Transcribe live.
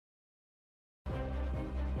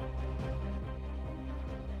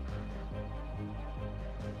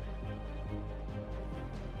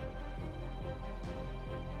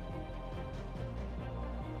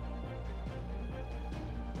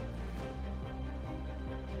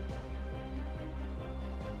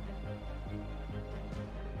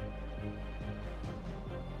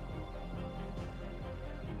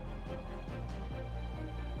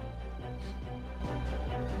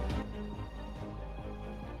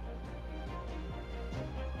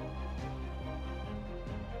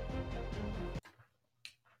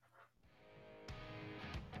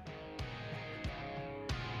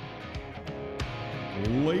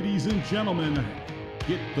Ladies and gentlemen,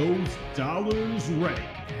 get those dollars ready.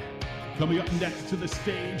 Coming up next to the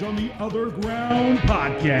stage on the OtherGround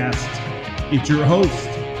podcast, it's your host,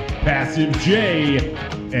 Passive J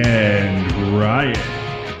and Ryan.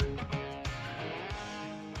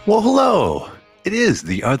 Well, hello. It is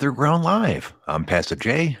the OtherGround Live. I'm Passive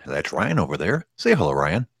J. That's Ryan over there. Say hello,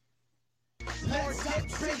 Ryan.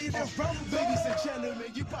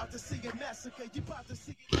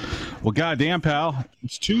 Well, goddamn, pal,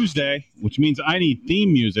 it's Tuesday, which means I need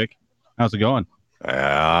theme music. How's it going?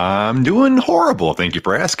 I'm doing horrible. Thank you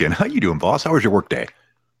for asking. How you doing, boss? How was your work day?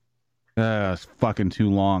 It's fucking too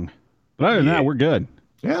long. But other than that, we're good.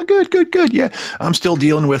 Yeah, good. Yeah, I'm still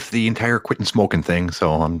dealing with the entire quitting smoking thing,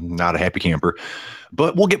 so I'm not a happy camper.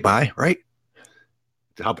 But we'll get by, right?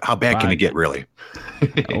 How bad can it get, really?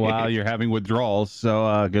 Well, you're having withdrawals,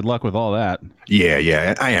 so good luck with all that.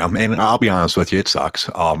 Yeah, I am. And I'll be honest with you, it sucks.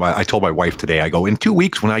 I told my wife today, I go, in 2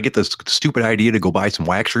 weeks when I get this stupid idea to go buy some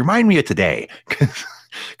wax, remind me of today.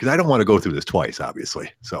 Because I don't want to go through this twice,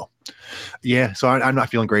 obviously. So, yeah, so I'm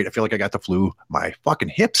not feeling great. I feel like I got the flu. My fucking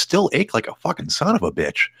hips still ache like a fucking son of a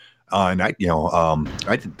bitch. And I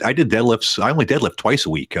did deadlifts. I only deadlift twice a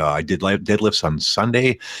week. I did deadlifts on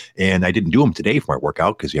Sunday, and I didn't do them today for my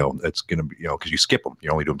workout because it's gonna be because you skip them.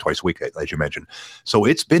 You only do them twice a week, as you mentioned. So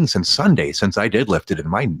it's been since Sunday since I deadlifted, and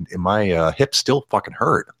my hips still fucking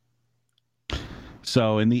hurt.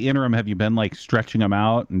 So in the interim, have you been like stretching them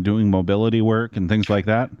out and doing mobility work and things like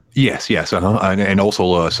that? Yes, and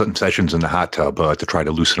also some sessions in the hot tub to try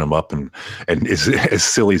to loosen them up, and as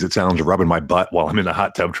silly as it sounds, rubbing my butt while I'm in the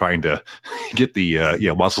hot tub trying to get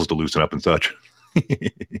the muscles to loosen up and such.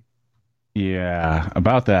 Yeah,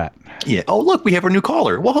 about that. Yeah. Oh, look, we have our new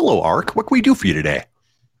caller. Well, hello, Ark. What can we do for you today?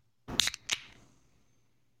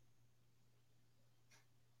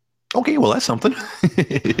 Okay, well, that's something.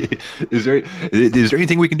 Is there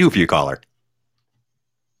anything we can do for you, caller?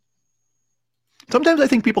 Sometimes I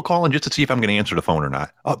think people call in just to see if I'm going to answer the phone or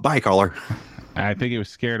not. Bye, caller. I think he was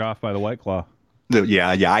scared off by the White Claw.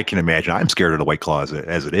 Yeah, I can imagine. I'm scared of the White Claw as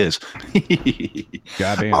it is.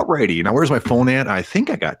 Goddamn. Alrighty, now where's my phone at? I think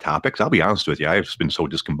I got topics. I'll be honest with you. I've just been so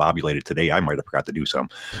discombobulated today, I might have forgot to do some.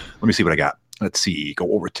 Let me see what I got. Let's see.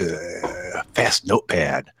 Go over to Fast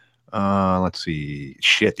Notepad. Let's see.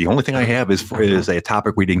 Shit. The only thing I have is a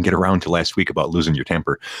topic we didn't get around to last week about losing your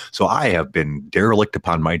temper. So I have been derelict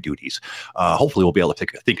upon my duties. Hopefully we'll be able to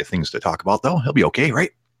think of things to talk about, though. He'll be okay,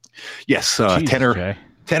 right? Yes.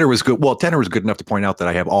 Tanner was good. Well, Tanner was good enough to point out that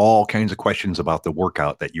I have all kinds of questions about the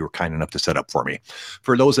workout that you were kind enough to set up for me.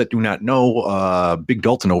 For those that do not know, Big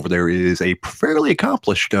Dalton over there is a fairly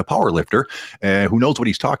accomplished power lifter who knows what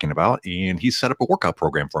he's talking about, and he's set up a workout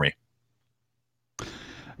program for me.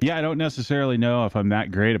 Yeah, I don't necessarily know if I'm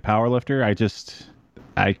that great a power lifter.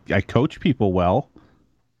 I coach people well.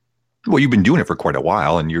 Well, you've been doing it for quite a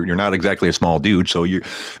while, and you're not exactly a small dude, so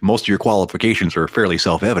most of your qualifications are fairly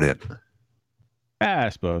self-evident. I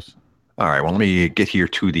suppose. All right, well, let me get here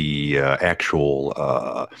to the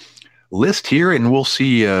actual list here, and we'll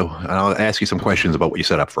see. I'll ask you some questions about what you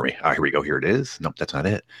set up for me. All right, here we go. Here it is. Nope, that's not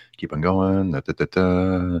it. Keep on going.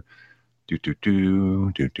 You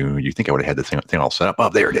think I would have had the thing all set up? Oh,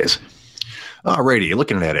 there it is. Alrighty,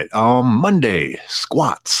 looking at it. Monday,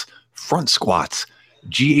 squats, front squats,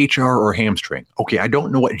 GHR or hamstring. Okay, I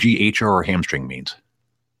don't know what GHR or hamstring means.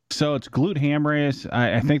 So it's glute ham raise.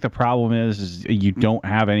 I think the problem is you don't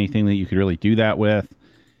have anything that you could really do that with.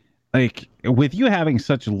 Like with you having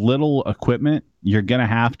such little equipment, you're going to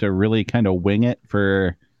have to really kind of wing it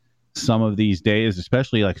for some of these days,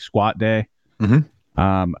 especially like squat day. Mm-hmm.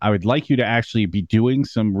 I would like you to actually be doing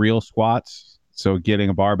some real squats. So getting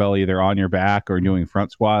a barbell either on your back or doing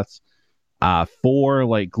front squats. For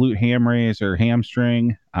like glute ham raise or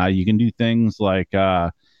hamstring, you can do things like, I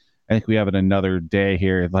think we have it another day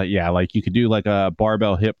here. Like you could do like a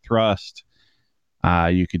barbell hip thrust.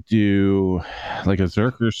 You could do like a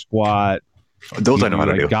Zerker squat. Those I know how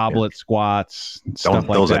to do. Goblet squats, stuff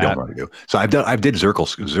like those that. I don't know how to do. So I did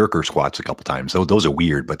Zerker squats a couple times. So those are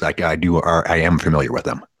weird, but I am familiar with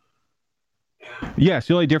them. Yes,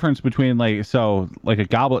 the only difference between like a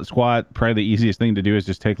goblet squat, probably the easiest thing to do is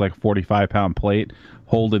just take like a 45-pound plate,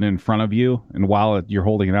 hold it in front of you, and while you're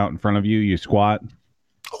holding it out in front of you, you squat.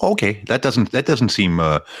 Okay, that doesn't seem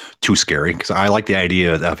too scary because I like the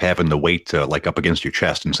idea of having the weight like up against your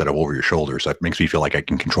chest instead of over your shoulders. That makes me feel like I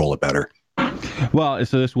can control it better. Well,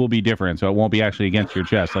 so this will be different. So it won't be actually against your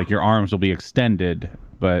chest. Like your arms will be extended,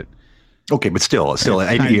 but Okay, but still, It's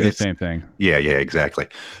kind of the same thing. yeah, yeah, exactly.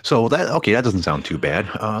 So that doesn't sound too bad.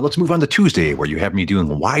 Let's move on to Tuesday, where you have me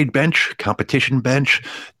doing wide bench, competition bench,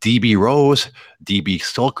 DB rows, DB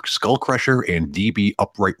skull crusher, and DB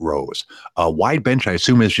upright rows. Wide bench, I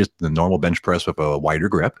assume, is just the normal bench press with a wider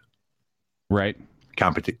grip. Right.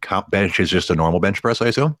 Comp bench is just a normal bench press, I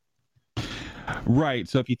assume. Right.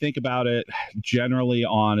 So if you think about it, generally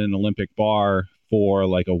on an Olympic bar for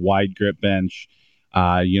like a wide grip bench,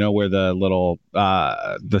 you know where the little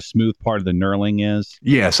the smooth part of the knurling is.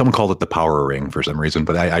 Yeah, someone called it the power ring for some reason,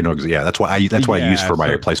 but I know. Yeah, that's why I use Yeah. for my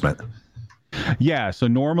So replacement. yeah. So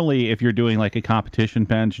normally, if you're doing like a competition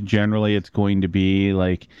bench, generally it's going to be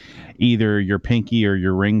like either your pinky or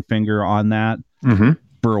your ring finger on that. Hmm.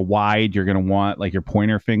 For a wide, you're going to want like your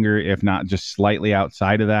pointer finger, if not just slightly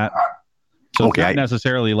outside of that. So it's Okay, not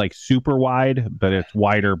necessarily like super wide, but it's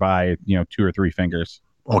wider by, 2 or 3 fingers.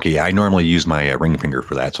 okay. I normally use my ring finger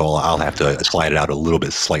for that, so I'll have to slide it out a little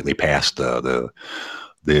bit, slightly past the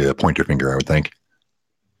pointer finger, I would think.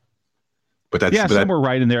 Yeah, But that somewhere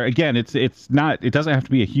right in there. Again, it's not, it doesn't have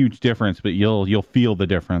to be a huge difference, but you'll feel the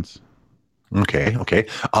difference. okay, okay.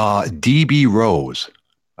 DB rows.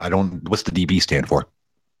 I don't. What's the DB stand for?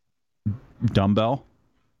 Dumbbell.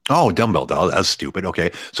 Oh, dumbbell. Oh, that's stupid.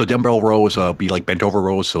 Okay, so dumbbell rows be like bent over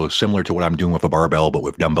rows, so similar to what I'm doing with a barbell, but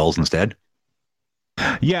with dumbbells instead.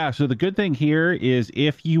 Yeah, so the good thing here is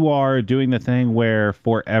if you are doing the thing where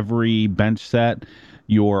for every bench set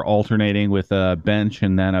you're alternating with a bench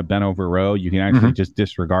and then a bent over row, you can actually Hmm. just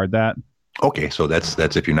disregard that. Okay, so that's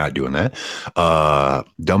if you're not doing that.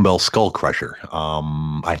 Dumbbell skull crusher.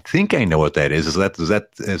 I think I know what that is. Is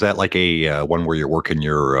that like a one where you're working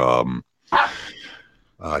your It's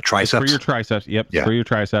for your triceps? triceps. Yep, it's Yeah. for your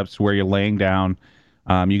triceps where you're laying down.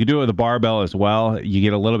 You can do it with a barbell as well. You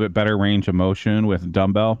get a little bit better range of motion with a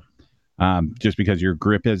dumbbell, just because your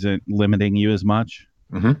grip isn't limiting you as much.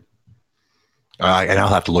 Hmm. And I'll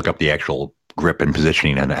have to look up the actual grip and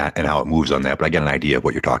positioning and how it moves on that, but I get an idea of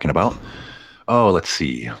what you're talking about. Oh, let's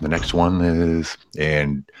see. The next one is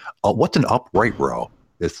and what's an upright row?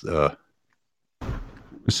 It's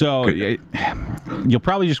So good. you'll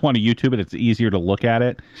probably just want to YouTube it. It's easier to look at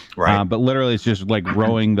it, Right. but literally it's just like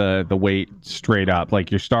rowing the weight straight up.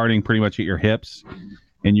 Like you're starting pretty much at your hips,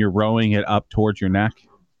 and you're rowing it up towards your neck.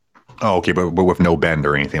 Oh, okay, but with no bend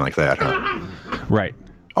or anything like that, huh? Right.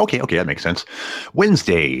 Okay, okay, that makes sense.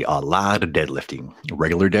 Wednesday, a lot of deadlifting.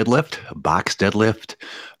 Regular deadlift, box deadlift,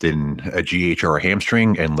 then a GH or a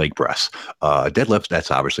hamstring, and leg press. Deadlift, that's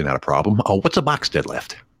obviously not a problem. Oh, what's a box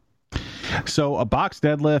deadlift? So a box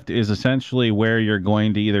deadlift is essentially where you're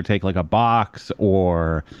going to either take like a box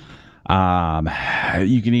or um,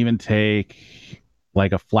 you can even take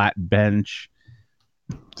like a flat bench,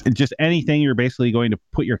 just anything. You're basically going to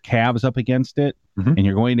put your calves up against it Hmm. and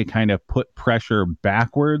you're going to kind of put pressure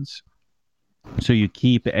backwards. So you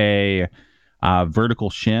keep a vertical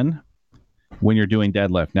shin when you're doing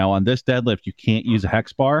deadlift. Now on this deadlift, you can't use a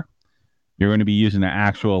hex bar. You're going to be using an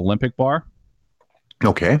actual Olympic bar.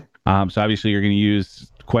 Okay. So obviously you're going to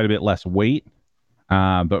use quite a bit less weight.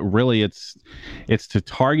 But really, it's to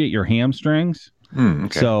target your hamstrings.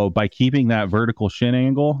 Okay. So by keeping that vertical shin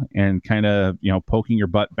angle and kind of poking your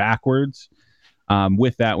butt backwards,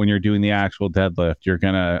 with that when you're doing the actual deadlift, you're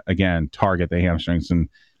gonna again target the hamstrings. And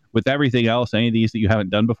with everything else, any of these that you haven't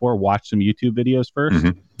done before, watch some YouTube videos Hmm.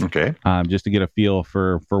 first, Okay. just to get a feel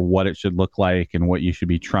for what it should look like and what you should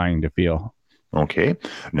be trying to feel. Okay.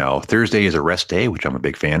 Now, Thursday is a rest day, which I'm a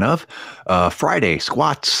big fan of. Friday,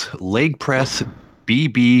 squats, leg press,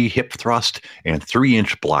 BB, hip thrust, and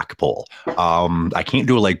 3-inch block pull. I can't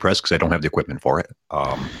do a leg press because I don't have the equipment for it.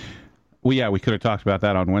 Well, yeah, we could have talked about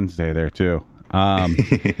that on Wednesday there too.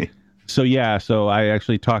 So yeah, so I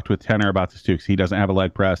actually talked with Tenor about this too because he doesn't have a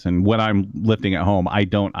leg press, and when I'm lifting at home, I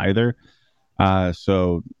don't either.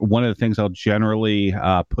 So one of the things I'll generally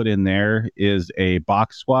put in there is a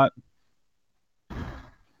box squat.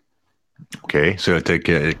 Okay. So,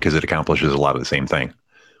 because it accomplishes a lot of the same thing.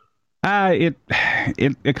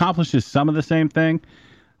 It accomplishes some of the same thing.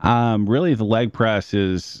 Really, the leg press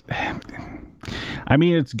is, I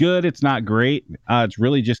mean, it's good. It's not great. It's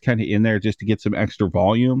really just kind of in there just to get some extra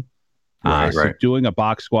volume. Right, So right. doing a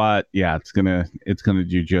box squat, yeah, it's gonna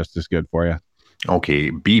do just as good for you.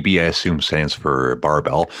 Okay. BB, I assume, stands for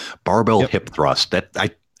barbell. Barbell Yep. hip thrust.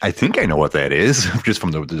 I think I know what that is just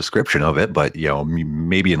from the description of it, but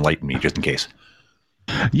maybe enlighten me just in case.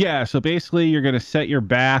 Yeah. So basically, you're gonna set your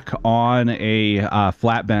back on a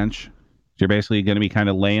flat bench. So you're basically gonna be kind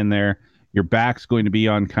of laying there. Your back's going to be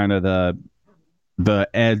on kind of the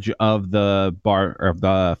edge of the bar of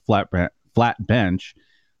the flat bench.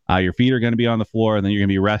 Your feet are going to be on the floor, and then you're going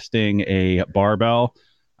to be resting a barbell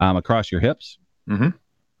across your hips. Mm-hmm.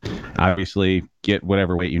 Obviously, get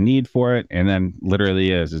whatever weight you need for it, and then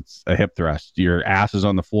literally it's a hip thrust. Your ass is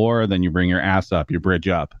on the floor, then you bring your ass up, you bridge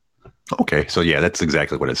up. Okay, so yeah, that's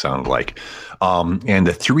exactly what it sounded like. And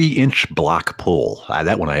the 3-inch block pull,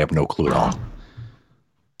 that one I have no clue at all.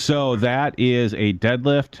 So that is a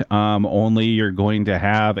deadlift. Only you're going to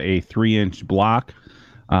have a 3-inch block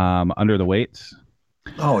under the weights.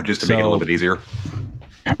 Oh, just to make it a little bit easier.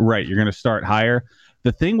 Right, you're going to start higher.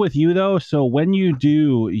 The thing with you though, so when you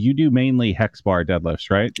do mainly hex bar deadlifts,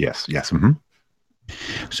 right? Yes. Mm-hmm.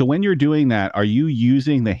 So when you're doing that, are you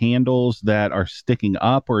using the handles that are sticking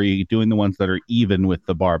up, or are you doing the ones that are even with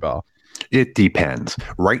the barbell? It depends.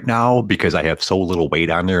 Right now, because I have so little weight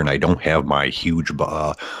on there and I don't have my huge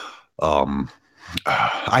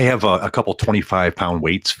I have a couple 25-pound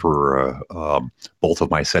weights for both of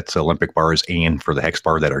my sets of Olympic bars and for the hex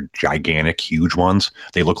bar that are gigantic, huge ones.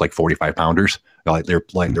 They look like 45-pounders. They're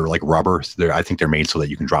like rubber. I think they're made so that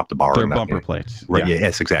you can drop the bar. They're bumper plates. Right. Yeah.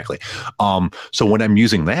 Yes. Exactly. So when I'm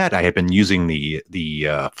using that, I have been using the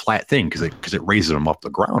flat thing because it raises them up the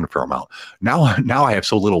ground a fair amount. Now I have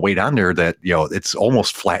so little weight on there that it's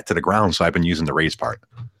almost flat to the ground. So I've been using the raised part.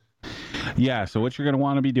 Yeah, so what you're going to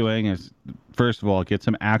want to be doing is, first of all, get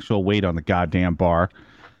some actual weight on the goddamn bar.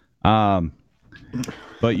 But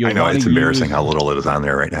I know it's embarrassing how little it is on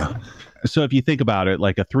there right now. So if you think about it,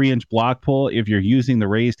 like a 3-inch block pull, if you're using the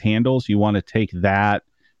raised handles, you want to take that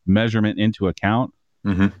measurement into account.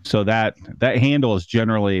 Mm-hmm. So that handle is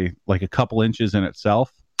generally like a couple inches in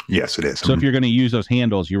itself. Yes, it is. So if you're going to use those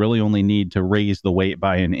handles, you really only need to raise the weight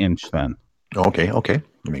by an inch then. Okay.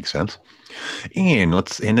 That makes sense. And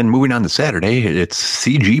then moving on to Saturday, it's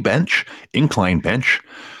CG bench, incline bench,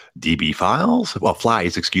 DB flies,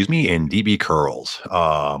 and DB curls.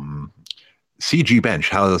 CG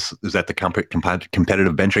bench, is that the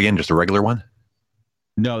competitive bench again? Just a regular one?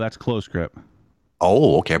 No, that's close grip.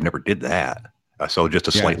 Oh, okay. I've never did that. So just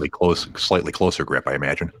a slightly closer grip, I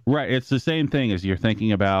imagine. Right. It's the same thing as you're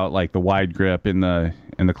thinking about like the wide grip and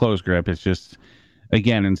the close grip. It's just,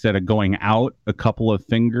 again, instead of going out a couple of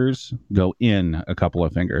fingers, go in a couple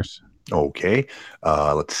of fingers. Okay.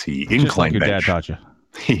 Let's see. Incline bench. Your dad taught you.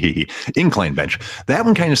 Incline bench. That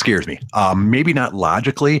one kind of scares me. Maybe not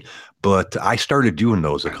logically, but I started doing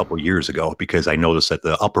those a couple of years ago because I noticed that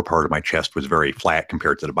the upper part of my chest was very flat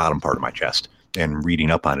compared to the bottom part of my chest. And reading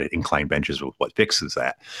up on it, incline benches was what fixes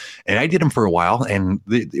that. And I did them for a while, and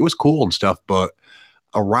it was cool and stuff. But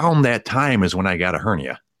around that time is when I got a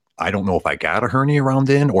hernia. I don't know if I got a hernia around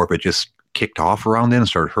then or if it just kicked off around then and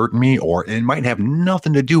started hurting me, or it might have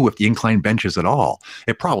nothing to do with the incline benches at all.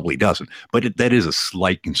 It probably doesn't, but that is a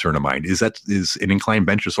slight concern of mine. Is an incline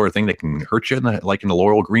bench the sort of thing that can hurt you in the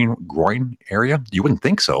lower groin area? You wouldn't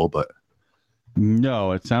think so, but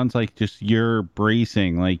no, it sounds like just you're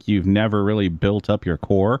bracing, like you've never really built up your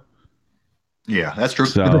core. Yeah, that's true.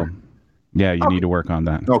 So yeah, you need to work on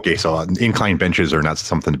that. Okay, so incline benches are not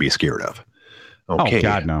something to be scared of. Okay. Oh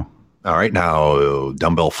God, no. All right, now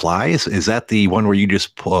dumbbell flies. Is that the one where you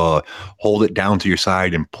just hold it down to your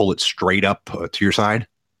side and pull it straight up to your side?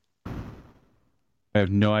 I have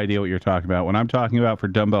no idea what you're talking about. When I'm talking about for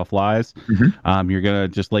dumbbell flies, you're gonna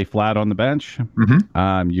just lay flat on the bench.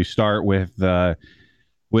 You start with the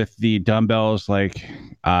dumbbells like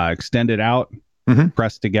extended out,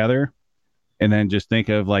 pressed together, and then just think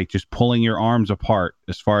of like just pulling your arms apart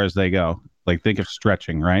as far as they go. Like think of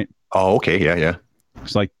stretching, right? Oh, okay, yeah.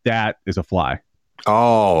 It's like that is a fly.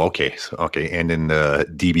 Oh, okay. Okay. And then the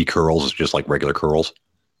DB curls is just like regular curls.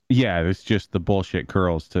 Yeah, it's just the bullshit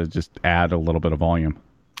curls to just add a little bit of volume.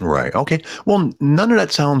 Right. Okay. Well, none of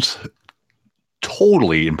that sounds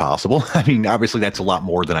totally impossible. I mean, obviously that's a lot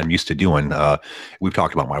more than I'm used to doing. We've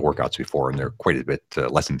talked about my workouts before, and they're quite a bit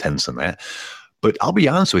less intense than that. But I'll be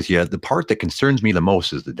honest with you, the part that concerns me the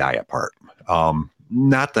most is the diet part.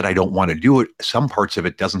 Not that I don't want to do it. Some parts of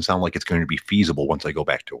it doesn't sound like it's going to be feasible once I go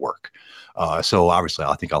back to work. So obviously,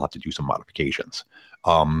 I think I'll have to do some modifications.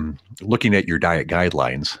 Looking at your diet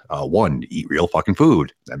guidelines, one, eat real fucking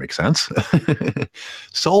food. That makes sense.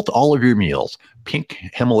 Salt all of your meals. Pink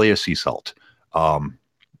Himalaya sea salt.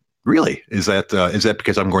 Really? Is that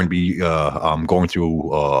because I'm going to be going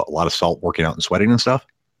through a lot of salt, working out and sweating and stuff?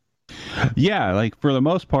 Yeah, like for the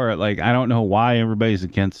most part, like I don't know why everybody's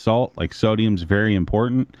against salt. Like sodium's very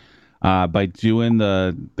important. By doing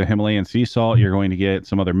the Himalayan sea salt, you're going to get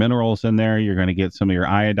some other minerals in there. You're going to get some of your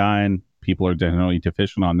iodine. People are generally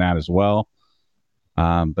deficient on that as well.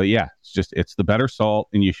 But yeah, it's the better salt,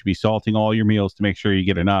 and you should be salting all your meals to make sure you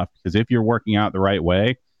get enough. Because if you're working out the right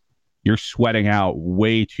way, you're sweating out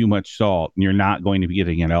way too much salt and you're not going to be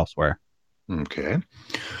getting it elsewhere. Okay.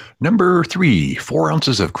 Number 3, 4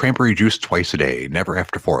 ounces of cranberry juice twice a day, never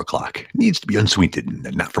after 4 o'clock. Needs to be unsweetened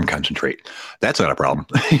and not from concentrate. That's not a problem.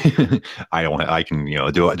 I can,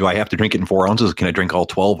 do I have to drink it in 4 ounces? Can I drink all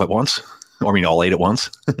 12 at once? Or I mean, all 8 at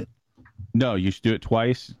once? No, you should do it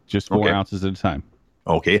twice, just 4 ounces at a time.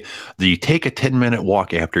 Okay. Take a 10-minute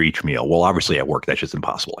walk after each meal. Well, obviously at work, that's just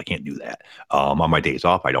impossible. I can't do that. On my days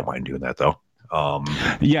off, I don't mind doing that though.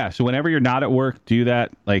 Yeah, so whenever you're not at work, do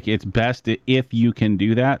that. Like, it's best if you can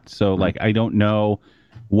do that. So like, I don't know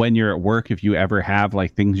when you're at work if you ever have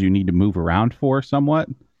like things you need to move around for somewhat.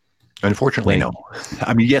 Unfortunately, no.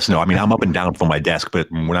 I mean, yes, no. I mean, I'm up and down from my desk, but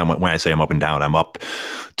when I say I'm up and down, I'm up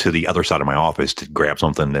to the other side of my office to grab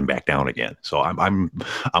something and then back down again. So I'm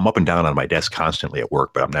up and down on my desk constantly at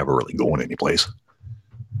work, but I'm never really going anyplace.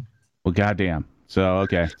 Well, goddamn. So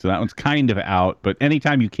okay, so that one's kind of out, but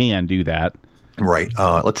anytime you can do that. Right.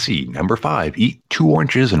 Let's see. Number 5, eat 2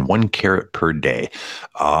 oranges and 1 carrot per day.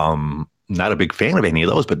 Not a big fan of any of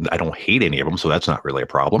those, but I don't hate any of them, so that's not really a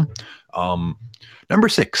problem. Number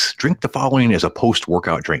 6, drink the following as a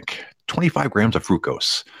post-workout drink. 25 grams of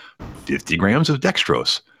fructose, 50 grams of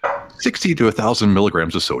dextrose, 60 to 1,000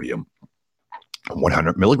 milligrams of sodium,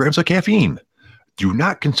 100 milligrams of caffeine. Do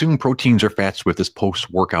not consume proteins or fats with this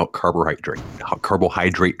post-workout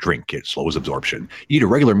carbohydrate drink. It slows absorption. Eat a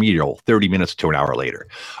regular meal 30 minutes to an hour later.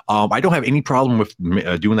 I don't have any problem with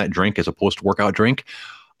doing that drink as a post-workout drink.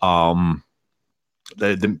 I'm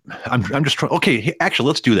just trying. Okay, actually,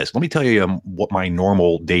 let's do this. Let me tell you what my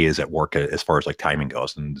normal day is at work as far as like timing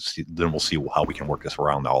goes, and then we'll see how we can work this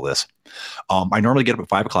around all this. I normally get up at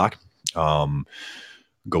 5 o'clock.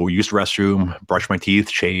 Go use the restroom, brush my teeth,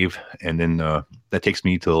 shave, and then that takes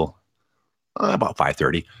me till about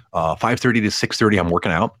 5:30. 5:30 to 6:30, I'm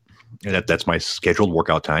working out. That's my scheduled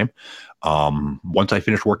workout time. Once I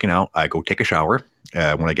finish working out, I go take a shower.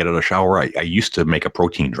 When I get out of the shower, I used to make a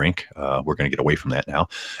protein drink. We're going to get away from that now.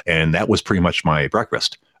 And that was pretty much my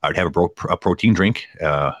breakfast. I would have a protein drink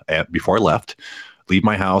before I left, leave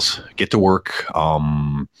my house, get to work,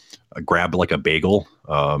 grab like a bagel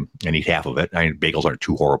and eat half of it. Bagels aren't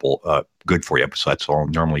too good for you, so that's all.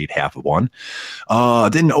 Normally eat half of one.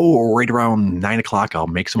 Then right around 9 o'clock, I'll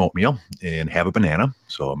make some oatmeal and have a banana.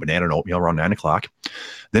 So a banana and oatmeal around 9 o'clock.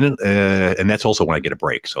 Then and that's also when I get a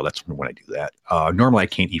break. So that's when I do that. Normally I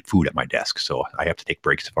can't eat food at my desk, so I have to take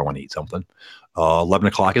breaks if I want to eat something. 11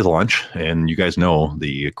 o'clock is lunch, and you guys know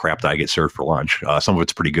the crap that I get served for lunch. Some of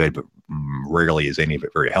it's pretty good, but rarely is any of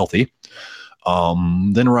it very healthy.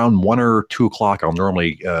 Then around 1 or 2 o'clock, I'll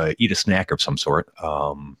normally eat a snack of some sort.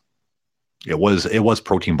 It was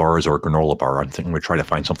protein bars or granola bar. I'm thinking we're trying to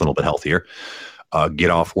find something a little bit healthier. Get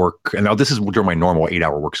off work, and now this is during my normal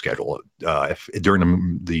 8-hour work schedule. If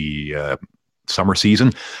during the summer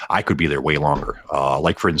season, I could be there way longer.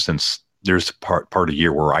 Like for instance, there's part of the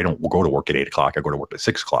year where I don't go to work at 8 o'clock. I go to work at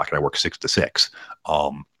 6 o'clock, and I work 6 to 6.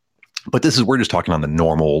 But we're just talking on the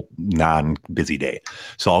normal, non-busy day.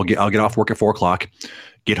 So I'll get off work at 4 o'clock,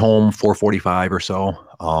 get home 4:45 or so.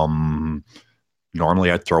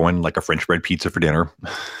 Normally I'd throw in like a French bread pizza for dinner.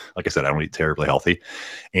 Like I said, I don't eat terribly healthy.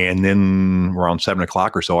 And then around 7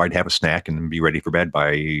 o'clock or so, I'd have a snack and be ready for bed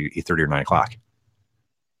by 8:30 or 9 o'clock.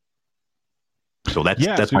 So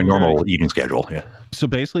that's my normal eating schedule. Yeah. So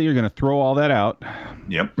basically you're going to throw all that out.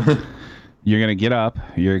 Yep. You're going to get up.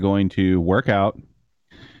 You're going to work out.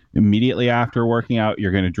 Immediately after working out,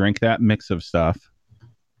 you're going to drink that mix of stuff.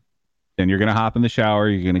 Then you're going to hop in the shower.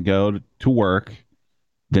 You're going to go to work.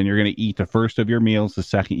 Then you're going to eat the first of your meals the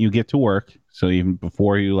second you get to work. So even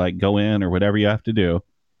before you like go in or whatever you have to do.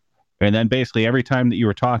 And then basically every time that you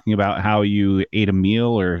were talking about how you ate a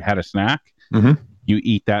meal or had a snack, you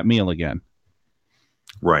eat that meal again.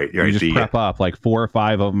 Right. You just prep up like 4 or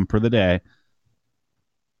 5 of them for the day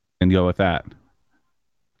and go with that.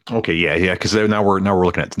 Okay, yeah. Because now we're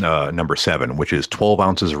looking at number 7, which is 12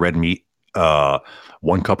 ounces of red meat,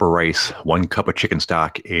 1 cup of rice, 1 cup of chicken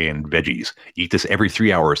stock, and veggies. Eat this every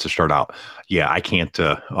 3 hours to start out. Yeah, I can't.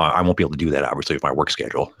 I won't be able to do that obviously with my work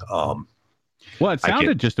schedule. Well, it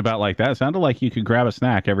sounded just about like that. It sounded like you could grab a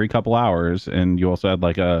snack every couple hours, and you also had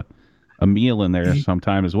like a meal in there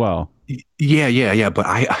sometime as well. Yeah. But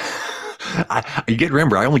you get to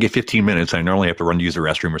remember, I only get 15 minutes. I normally have to run to use the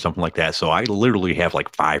restroom or something like that. So I literally have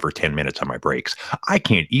like 5 or 10 minutes on my breaks. I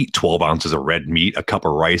can't eat 12 ounces of red meat, a cup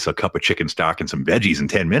of rice, a cup of chicken stock, and some veggies in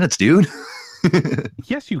 10 minutes, dude.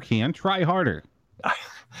 Yes, you can. Try harder.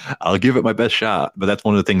 I'll give it my best shot, but that's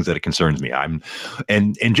one of the things that it concerns me.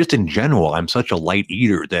 And just in general, I'm such a light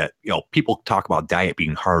eater that, people talk about diet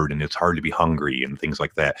being hard and it's hard to be hungry and things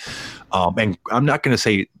like that. And I'm not going to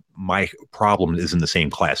say my problem is in the same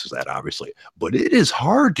class as that, obviously, but it is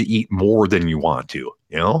hard to eat more than you want to.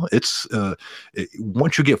 It's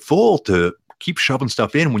once you get full, to keep shoving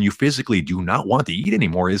stuff in when you physically do not want to eat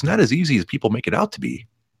anymore is not as easy as people make it out to be.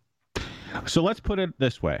 So let's put it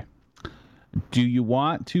this way. Do you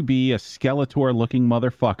want to be a Skeletor looking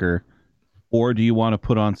motherfucker, or do you want to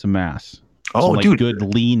put on some mass? Oh, dude, good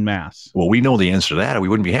lean mass. Well, we know the answer to that. We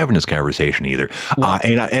wouldn't be having this conversation either. Well,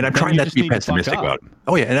 and I'm trying not to be pessimistic about it.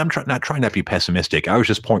 Oh yeah, and I'm not trying not to be pessimistic. I was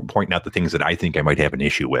just pointing out the things that I think I might have an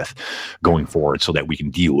issue with going forward, so that we can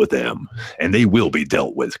deal with them, and they will be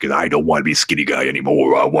dealt with. Because I don't want to be a skinny guy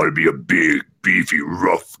anymore. I want to be a big, beefy,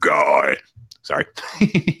 rough guy. Sorry.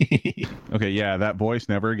 Okay, yeah, that voice,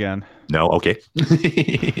 never again. No, okay.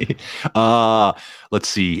 Let's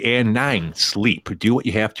see. And 9, sleep. Do what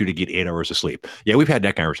you have to get 8 hours of sleep. Yeah, we've had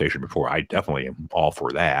that conversation before. I definitely am all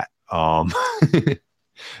for that.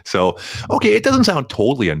 So, okay, it doesn't sound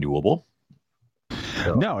totally undoable.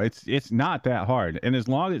 No, it's not that hard. And as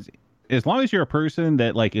long as you're a person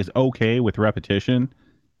that like is okay with repetition,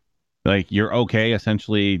 like you're okay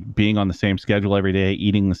essentially being on the same schedule every day,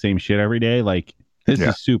 eating the same shit every day, like this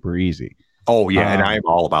is super easy. Oh yeah, and I'm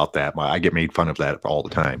all about that. I get made fun of that all the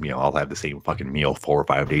time. I'll have the same fucking meal 4 or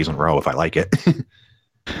 5 days in a row if I like it.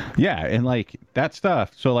 Yeah, and like that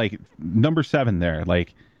stuff. So like number 7 there,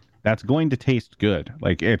 like that's going to taste good.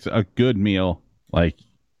 Like it's a good meal. Like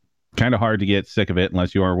kind of hard to get sick of it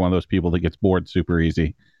unless you are one of those people that gets bored super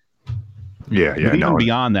easy. Yeah. But even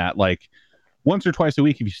beyond that, like once or twice a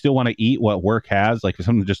week, if you still want to eat what work has, like if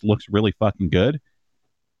something just looks really fucking good,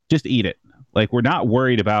 just eat it. Like we're not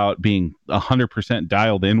worried about being 100%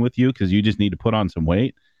 dialed in with you because you just need to put on some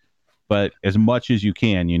weight. But as much as you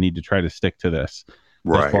can, you need to try to stick to this.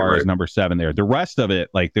 Right, as far as number 7 there. The rest of it,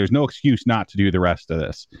 like there's no excuse not to do the rest of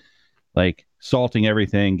this. Like salting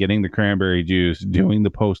everything, getting the cranberry juice, doing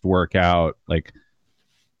the post-workout. Like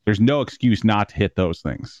there's no excuse not to hit those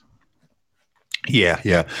things.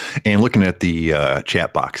 Yeah. And looking at the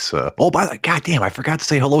chat box. By the way, goddamn, I forgot to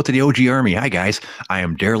say hello to the OG Army. Hi, guys. I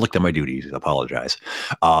am derelict in my duties. I apologize.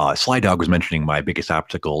 Sly Dog was mentioning my biggest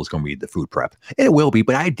obstacle is going to be the food prep. And it will be,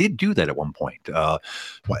 but I did do that at one point. At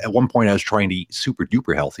one point, I was trying to eat super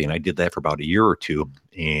duper healthy, and I did that for about a year or two.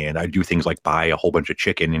 And I do things like buy a whole bunch of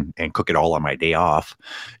chicken and cook it all on my day off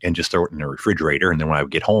and just throw it in the refrigerator. And then when I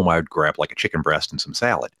would get home, I would grab like a chicken breast and some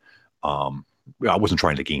salad. I wasn't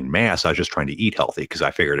trying to gain mass. I was just trying to eat healthy because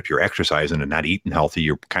I figured if you're exercising and not eating healthy,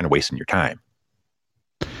 you're kind of wasting your time.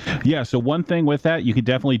 Yeah. So one thing with that, you could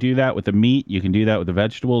definitely do that with the meat. You can do that with the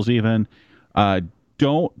vegetables even.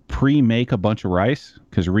 Don't pre-make a bunch of rice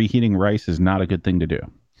because reheating rice is not a good thing to do.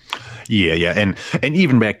 Yeah. And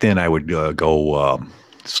even back then I would go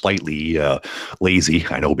slightly lazy.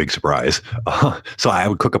 I know, big surprise. So I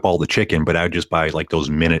would cook up all the chicken, but I would just buy like those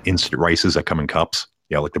minute instant rices that come in cups.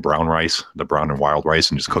 Yeah, like the brown rice, the brown and wild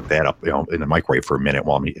rice, and just cook that up, in the microwave for a minute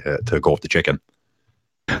while to go with the chicken.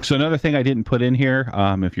 So another thing I didn't put in here,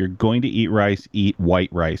 if you're going to eat rice, eat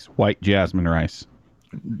white rice, white jasmine rice.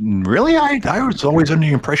 Really? I was always under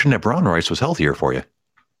the impression that brown rice was healthier for you.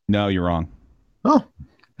 No, you're wrong. Oh.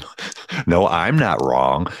 No, I'm not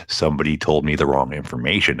wrong. Somebody told me the wrong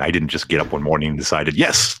information. I didn't just get up one morning and decided,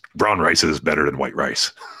 yes, brown rice is better than white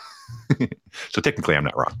rice. So technically, I'm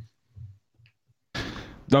not wrong.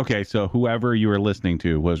 Okay, so whoever you were listening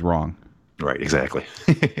to was wrong. Right, exactly.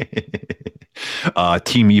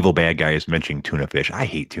 Team Evil Bad Guy is mentioning tuna fish. I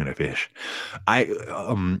hate tuna fish.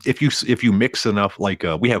 If you mix enough, like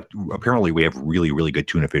we have really, really good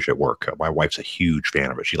tuna fish at work. My wife's a huge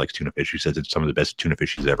fan of it. She likes tuna fish. She says it's some of the best tuna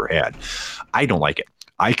fish she's ever had. I don't like it.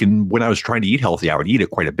 When I was trying to eat healthy, I would eat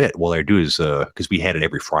it quite a bit. What I do is, because we had it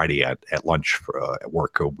every Friday at lunch at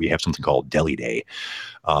work, we have something called Deli Day.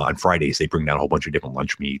 On Fridays, they bring down a whole bunch of different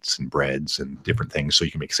lunch meats and breads and different things so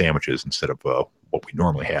you can make sandwiches instead of what we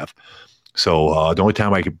normally have. So the only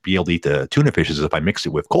time I could be able to eat the tuna fish is if I mixed it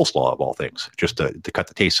with coleslaw, of all things, just to cut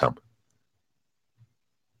the taste some.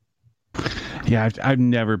 Yeah, I've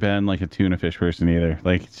never been like a tuna fish person either.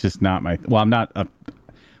 Like it's just not my. Well, I'm not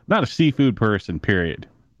a seafood person. Period.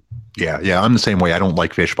 Yeah, I'm the same way. I don't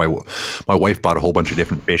like fish. My wife bought a whole bunch of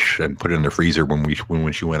different fish and put it in the freezer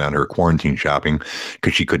when she went on her quarantine shopping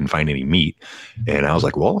because she couldn't find any meat. And I was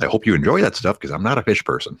like, well, I hope you enjoy that stuff because I'm not a fish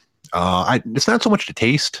person. It's not so much the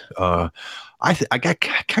taste. I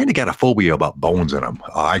kind of got a phobia about bones in them.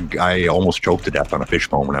 I almost choked to death on a fish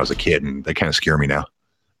bone when I was a kid, and they kind of scare me now.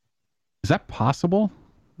 Is that possible?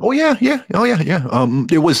 Oh yeah, yeah, oh yeah, yeah.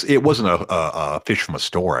 It wasn't a fish from a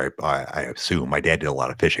store. I assume my dad did a lot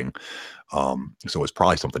of fishing, so it was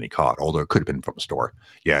probably something he caught. Although it could have been from a store.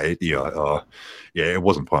 Yeah, it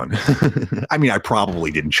wasn't fun. I mean, I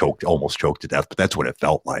probably didn't almost choke to death, but that's what it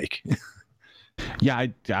felt like. Yeah,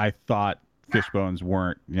 I thought fish bones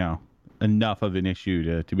weren't enough of an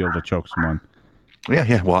issue to be able to choke someone. Yeah,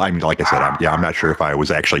 yeah. Well, I mean, like I said, I'm not sure if I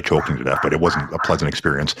was actually choking to death, but it wasn't a pleasant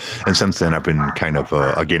experience. And since then, I've been kind of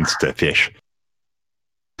against fish.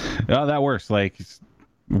 Oh, that works. Like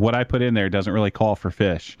what I put in there doesn't really call for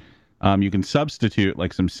fish. You can substitute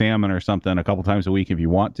like some salmon or something a couple times a week if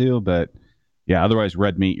you want to, but yeah, otherwise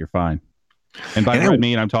red meat you're fine. And by And red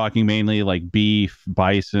meat, I'm talking mainly like beef,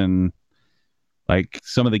 bison, like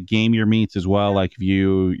some of the gamier meats as well. Like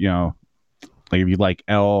like if you like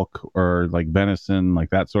elk or like venison, like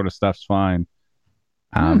that sort of stuff's fine.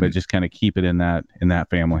 But just kind of keep it in that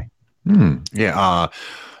family. yeah,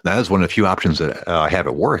 that is one of the few options that I have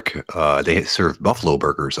at work. They serve buffalo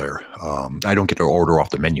burgers there. I don't get to order off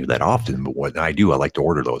the menu that often, but when I do, I like to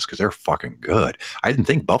order those because they're fucking good. I didn't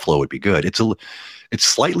think buffalo would be good. It's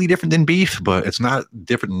slightly different than beef, but it's not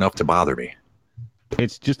different enough to bother me.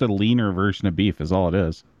 It's just a leaner version of beef, is all it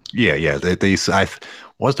is. Yeah, yeah.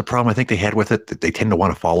 Was the problem I think they had with it that they tend to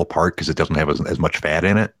want to fall apart because it doesn't have as much fat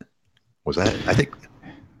in it. Was that? I think.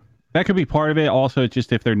 That could be part of it. Also, it's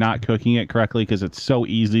just if they're not cooking it correctly, because it's so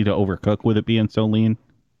easy to overcook with it being so lean.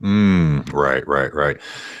 Right, right, right.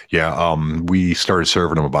 Yeah. We started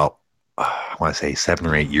serving them about I want to say 7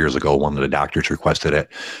 or 8 years ago. One of the doctors requested it,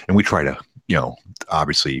 and we try to,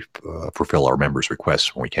 obviously fulfill our members'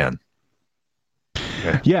 requests when we can.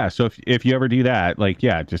 Yeah. Yeah. So if you ever do that, like,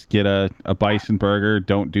 yeah, just get a bison burger.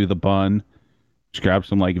 Don't do the bun. Just grab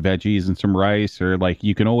some like veggies and some rice, or like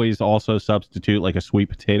you can always also substitute like a sweet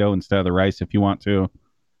potato instead of the rice if you want to.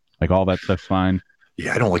 Like all that stuff's fine.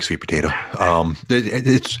 Yeah, I don't like sweet potato.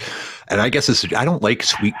 It's, and I guess I don't like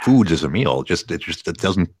sweet foods as a meal. It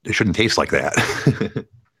shouldn't taste like that.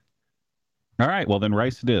 All right. Well, then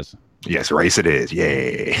rice it is. Yes, rice it is.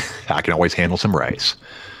 Yay. I can always handle some rice.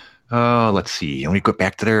 Let's see. And we go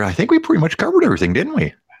back to there. I think we pretty much covered everything, didn't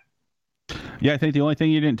we? Yeah, I think the only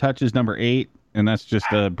thing you didn't touch is number 8, and that's just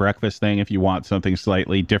a breakfast thing. If you want something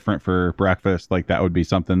slightly different for breakfast, like that would be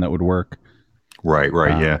something that would work. Right,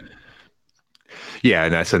 right, yeah. Yeah,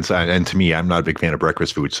 in that sense, and to me, I'm not a big fan of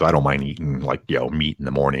breakfast food, so I don't mind eating like meat in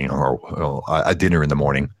the morning or a dinner in the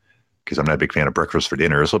morning because I'm not a big fan of breakfast for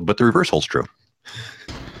dinner. So, but the reverse holds true.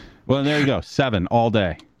 Well, there you go, 7 all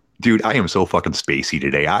day. Dude, I am so fucking spacey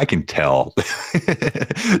today. I can tell.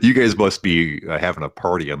 You guys must be having a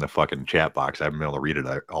party on the fucking chat box. I haven't been able to read it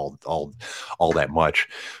all that much,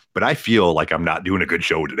 but I feel like I'm not doing a good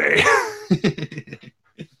show today.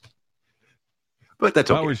 But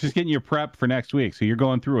that's okay. Well, we're just getting your prep for next week. So you're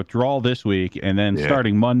going through withdrawal this week, and then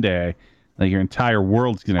starting Monday, like your entire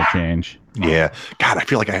world's going to change. Yeah. God, I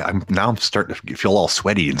feel like I'm starting to feel all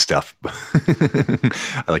sweaty and stuff.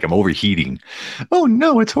 Like I'm overheating. Oh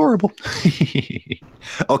no, it's horrible.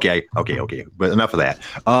 Okay. But enough of that.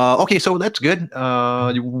 Okay, so that's good.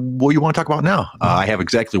 What do you want to talk about now? I have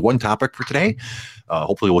exactly one topic for today.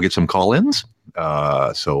 Hopefully we'll get some call-ins.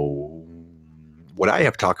 So what I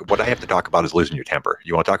have to talk about is losing your temper.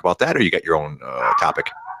 You want to talk about that, or you got your own topic?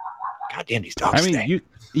 God damn these dogs! I mean,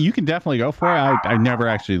 you can definitely go for it. I never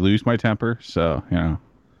actually lose my temper, so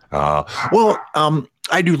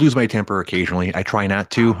I do lose my temper occasionally. I try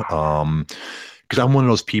not to, because I'm one of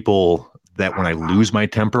those people that when I lose my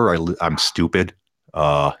temper, I'm stupid.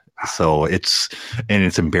 So it's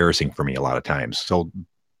embarrassing for me a lot of times. So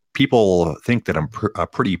people think that I'm a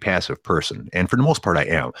pretty passive person, and for the most part I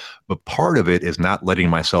am, but part of it is not letting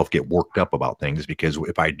myself get worked up about things, because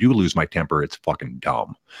if I do lose my temper, it's fucking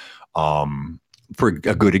dumb. For a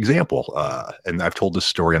good example, and I've told this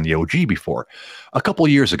story on the OG before, a couple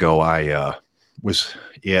of years ago, I was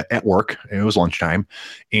at work, and it was lunchtime,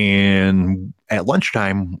 and at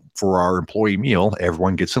lunchtime for our employee meal,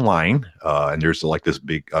 everyone gets in line, and there's like this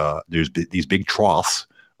big these big troughs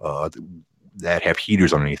that have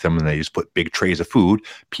heaters underneath them, and they just put big trays of food.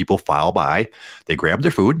 People file by, they grab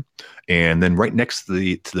their food, and then right next to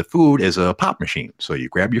the food is a pop machine. So you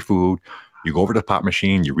grab your food, you go over to the pop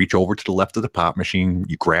machine, you reach over to the left of the pop machine,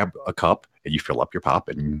 you grab a cup, and you fill up your pop,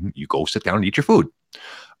 and you go sit down and eat your food.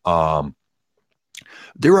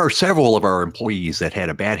 There are several of our employees that had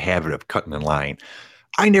a bad habit of cutting in line.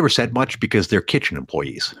 I never said much because they're kitchen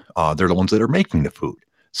employees. They're the ones that are making the food.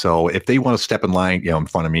 So if they want to step in line, in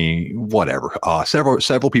front of me, whatever.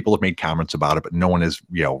 Several people have made comments about it, but no one has,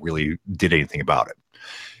 really did anything about it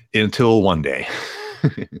until one day.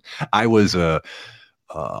 I was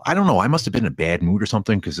I don't know. I must have been in a bad mood or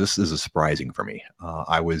something because this is surprising for me.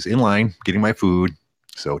 I was in line getting my food.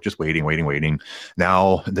 So just waiting, waiting, waiting.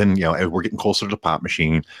 Now, then, as we're getting closer to the pop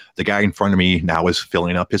machine, the guy in front of me now is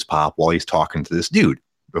filling up his pop while he's talking to this dude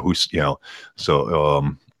who's,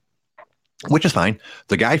 so, which is fine.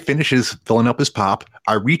 The guy finishes filling up his pop.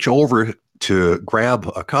 I reach over to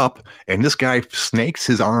grab a cup, and this guy snakes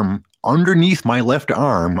his arm underneath my left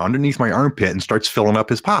arm, underneath my armpit, and starts filling up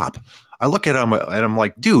his pop. I look at him and I'm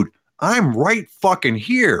like, dude, I'm right fucking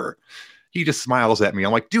here. He just smiles at me.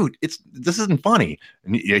 I'm like, dude, this isn't funny.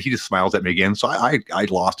 And he just smiles at me again. So I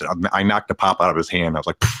lost it. I knocked the pop out of his hand. I was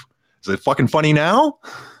like, is it fucking funny now?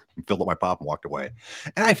 And filled up my pop and walked away.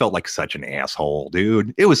 And I felt like such an asshole,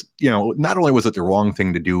 dude. It was, not only was it the wrong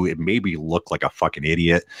thing to do, it made me look like a fucking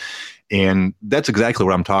idiot. And that's exactly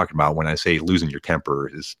what I'm talking about when I say losing your temper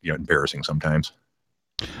is, embarrassing sometimes.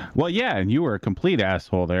 Well, yeah, and you were a complete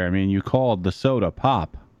asshole there. I mean, you called the soda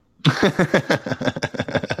pop.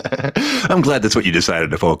 I'm glad that's what you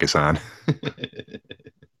decided to focus on.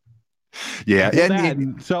 Yeah.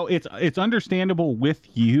 Well, so it's understandable with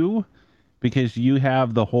you because you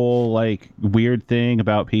have the whole like weird thing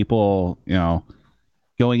about people,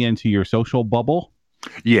 going into your social bubble.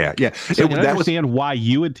 Yeah. So I can understand why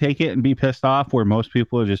you would take it and be pissed off, where most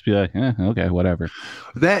people would just be like, okay, whatever.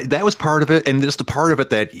 That was part of it, and just the part of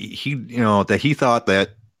it that he thought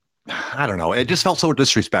that, I don't know, it just felt so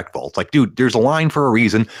disrespectful. It's like, dude, there's a line for a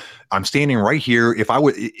reason. I'm standing right here. If I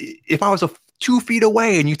was 2 feet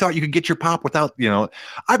away and you thought you could get your pop without,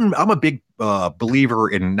 I'm a big believer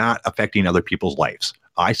in not affecting other people's lives.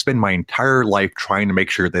 I spend my entire life trying to make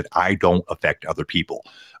sure that I don't affect other people.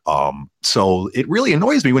 So it really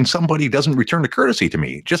annoys me when somebody doesn't return the courtesy to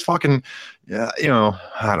me. Just fucking, I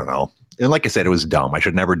don't know. And like I said, it was dumb. I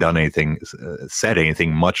should never done anything, said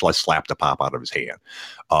anything, much less slapped the pop out of his hand.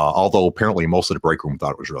 Although apparently most of the break room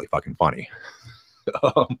thought it was really fucking funny.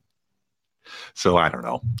 So I don't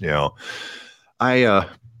know,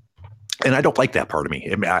 and I don't like that part of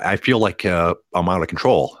me. I feel like I'm out of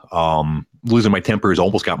control. Losing my temper has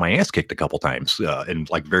almost got my ass kicked a couple times in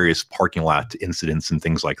like various parking lot incidents and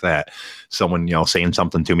things like that. Someone, saying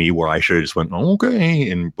something to me where I should have just went,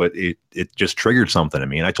 okay. But it just triggered something in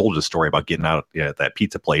me. And I told you the story about getting out at that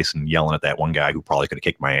pizza place and yelling at that one guy who probably could have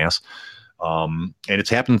kicked my ass. And it's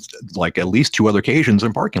happened like at least 2 other occasions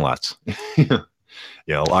in parking lots.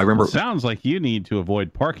 I remember. Sounds like you need to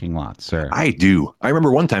avoid parking lots, sir. I do. I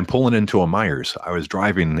remember one time pulling into a Myers. I was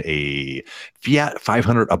driving a Fiat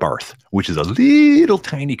 500 Abarth, which is a little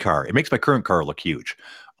tiny car. It makes my current car look huge.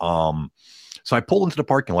 So I pull into the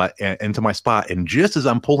parking lot, into my spot, and just as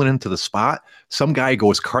I'm pulling into the spot, some guy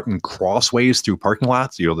goes cutting crossways through parking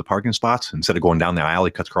lots, the parking spots, instead of going down the aisle,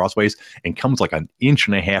 he cuts crossways and comes like 1.5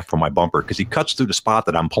 inches from my bumper because he cuts through the spot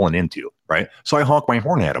that I'm pulling into, right? So I honk my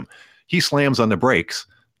horn at him. He slams on the brakes,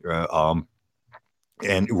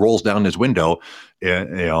 and rolls down his window,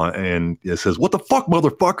 and it says, "What the fuck,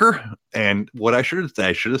 motherfucker?" And what I should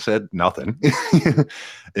have said nothing.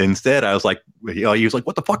 Instead, I was like, he was like,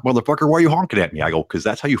 "What the fuck, motherfucker? Why are you honking at me?" I go, "Because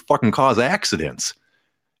that's how you fucking cause accidents."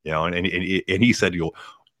 And he said,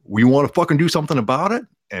 "We want to fucking do something about it?"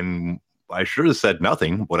 And I should have said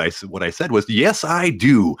nothing. What I said was, "Yes, I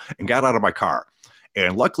do," and got out of my car.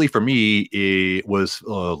 And luckily for me, it was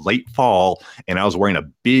late fall, and I was wearing a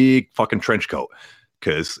big fucking trench coat.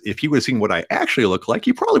 Because if he would have seen what I actually look like,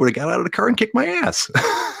 he probably would have got out of the car and kicked my ass.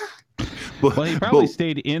 Well, he probably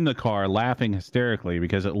stayed in the car laughing hysterically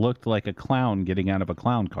because it looked like a clown getting out of a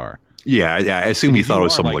clown car. Yeah, I assume he thought it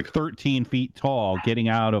was something like 13 feet tall getting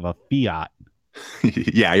out of a Fiat.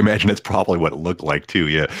 Yeah, I imagine that's probably what it looked like too.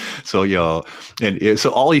 Yeah. So, so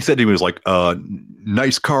all he said to me was like,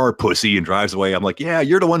 "Nice car, pussy," and drives away. I'm like, "Yeah,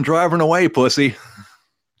 you're the one driving away, pussy."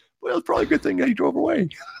 Well, it's probably a good thing that he drove away.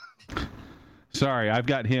 Sorry, I've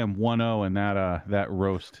got him 1-0 in that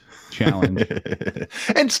roast challenge.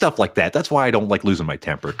 And stuff like that. That's why I don't like losing my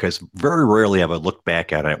temper, because very rarely have I looked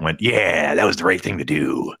back at it and went, "Yeah, that was the right thing to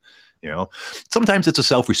do." Sometimes it's a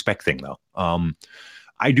self-respect thing though.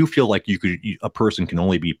 I do feel like a person can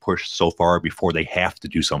only be pushed so far before they have to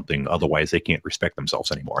do something. Otherwise, they can't respect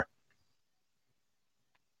themselves anymore.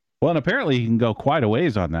 Well, and apparently you can go quite a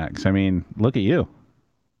ways on that. Because, I mean, look at you.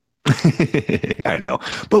 I know.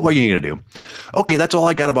 But what are you going to do? Okay, that's all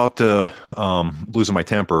I got about losing my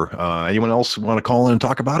temper. Anyone else want to call in and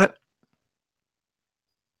talk about it?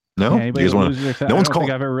 No? Yeah, no one's I don't think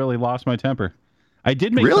I've ever really lost my temper. I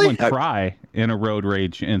did make someone cry in a road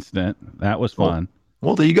rage incident. That was fun.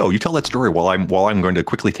 Well, there you go. You tell that story while I'm going to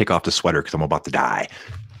quickly take off the sweater because I'm about to die.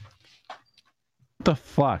 What the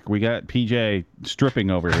fuck? We got PJ stripping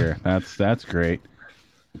over here. That's great.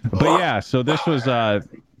 But yeah, so this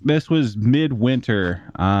was midwinter.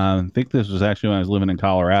 I think this was actually when I was living in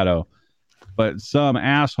Colorado. But some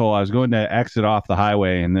asshole, I was going to exit off the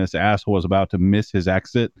highway, and this asshole was about to miss his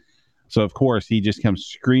exit. So of course he just comes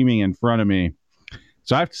screaming in front of me.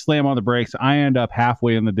 So I have to slam on the brakes. I end up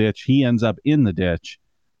halfway in the ditch. He ends up in the ditch.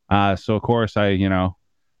 So of course I,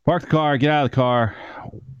 park the car, get out of the car,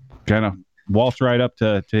 kind of waltz right up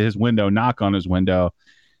to his window, knock on his window,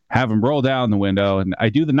 have him roll down the window, and I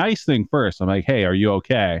do the nice thing first. I'm like, "Hey, are you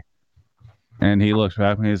okay?" And he looks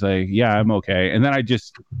at me. He's like, "Yeah, I'm okay." And then I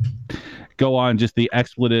just go on just the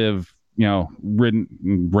expletive, ridden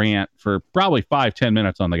rant for probably 5-10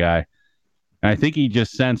 minutes on the guy. And I think he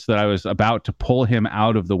just sensed that I was about to pull him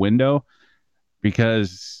out of the window,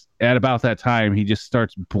 because at about that time he just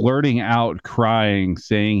starts blurting out, crying,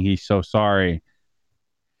 saying he's so sorry.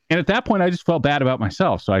 And at that point, I just felt bad about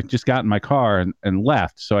myself. So I just got in my car and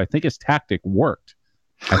left. So I think his tactic worked.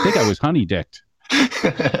 I think I was honey-dicked.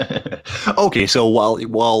 Okay,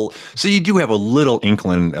 so so you do have a little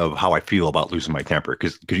inkling of how I feel about losing my temper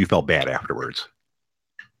because you felt bad afterwards.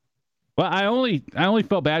 Well, I only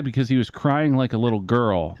felt bad because he was crying like a little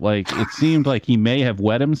girl. Like, it seemed like he may have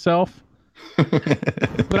wet himself.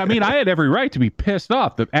 But I mean, I had every right to be pissed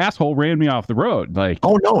off. The asshole ran me off the road. Like,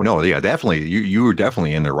 oh no, yeah, definitely. You were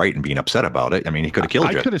definitely in the right in being upset about it. I mean, he could have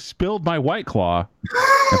killed you. I could have spilled my White Claw.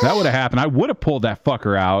 If that would have happened, I would have pulled that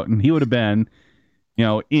fucker out, and he would have been,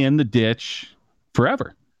 in the ditch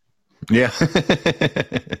forever. Yeah.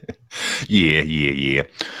 Yeah.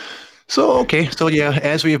 So yeah,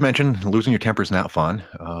 as we have mentioned, losing your temper is not fun.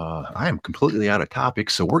 I am completely out of topic,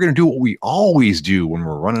 so we're gonna do what we always do when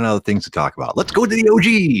we're running out of things to talk about. Let's go to the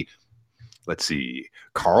OG. Let's see,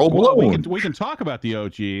 Carl Well, Blown. we can talk about the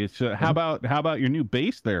OG. It's, how about your new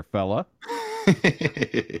bass there, fella?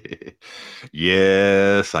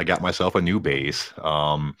 Yes, I got myself a new bass.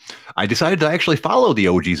 I decided to actually follow the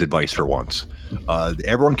OG's advice for once.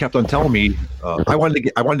 Everyone kept on telling me I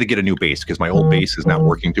wanted to get a new bass because my old bass is not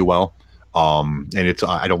working too well. And it's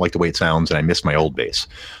I don't like the way it sounds, and I miss my old bass.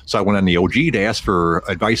 So I went on the OG to ask for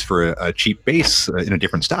advice for a cheap bass in a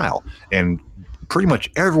different style, and pretty much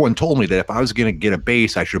everyone told me that if I was going to get a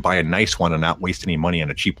bass, I should buy a nice one and not waste any money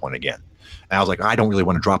on a cheap one again. And I was like, I don't really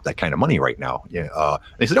want to drop that kind of money right now. Yeah.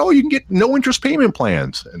 They said, oh, you can get no interest payment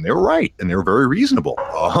plans. And they were right. And they were very reasonable.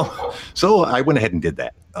 So I went ahead and did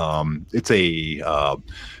that. It's a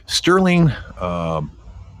Sterling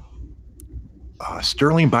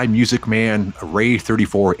by Music Man Ray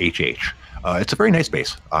 34 HH. It's a very nice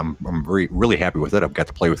bass. I'm really happy with it. I've got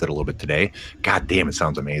to play with it a little bit today. God damn, it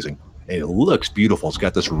sounds amazing. It looks beautiful. It's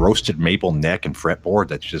got this roasted maple neck and fretboard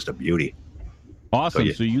that's just a beauty.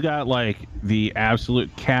 Awesome. So you got like the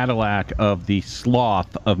absolute Cadillac of the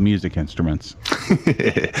sloth of music instruments.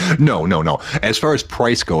 No. As far as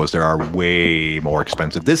price goes, there are way more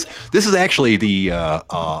expensive. This is actually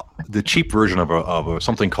the cheap version of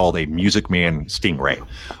something called a Music Man Stingray.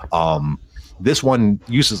 This one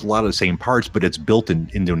uses a lot of the same parts, but it's built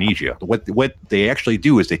in Indonesia. What they actually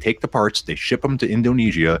do is they take the parts, they ship them to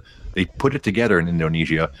Indonesia, they put it together in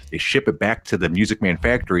Indonesia, they ship it back to the Music Man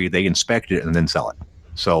factory, they inspect it, and then sell it.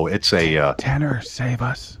 So it's a Tanner, save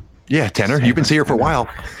us. Yeah, Tanner, you've been here for a while.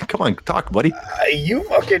 Come on, talk, buddy. You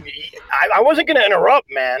fucking... I wasn't going to interrupt,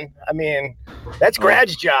 man. I mean, that's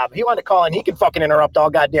Grad's job. He wanted to call in. He can fucking interrupt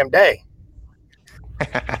all goddamn day.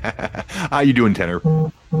 How you doing, Tanner?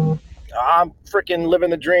 I'm freaking living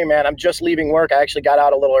the dream, man. I'm just leaving work. I actually got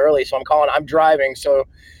out a little early, so I'm calling. I'm driving, so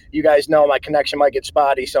you guys know my connection might get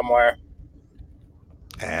spotty somewhere.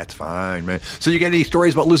 That's fine, man. So you got any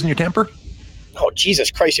stories about losing your temper? Oh,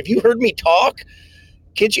 Jesus Christ. Have you heard me talk?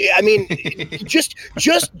 Can't you? I mean, just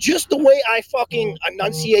the way I fucking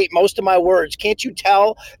enunciate most of my words. Can't you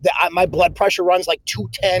tell that my blood pressure runs like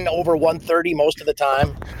 210 over 130 most of the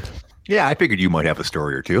time? Yeah, I figured you might have a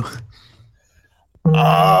story or two.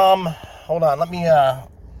 Hold on. Let me, I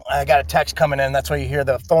got a text coming in. That's why you hear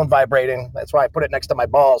the phone vibrating. That's why I put it next to my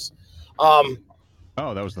balls. Oh,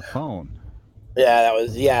 that was the phone.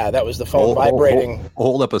 Yeah, that was the phone vibrating.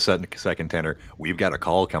 Hold up a second, Tanner. We've got a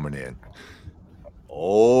call coming in.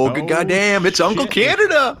 Oh, good goddamn. It's Uncle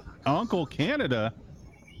Canada. Uncle Canada.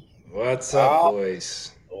 What's up,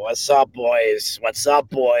 boys? What's up, boys?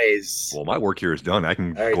 Well, my work here is done. I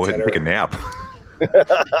can right, go ahead and take a nap.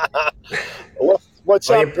 What's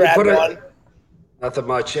up, Brad? Nothing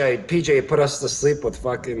much. Hey, PJ, you put us to sleep with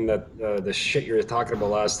fucking the shit you were talking about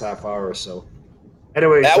last half hour or so.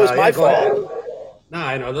 Anyways, that was my fault. Nah,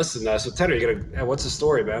 I know. Listen, so Tanner, what's the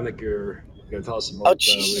story, man? Like you're gonna tell us about?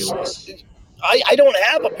 I don't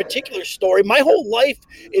have a particular story. My whole life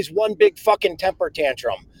is one big fucking temper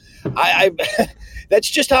tantrum. I that's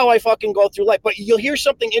just how I fucking go through life. But you'll hear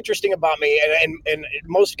something interesting about me, and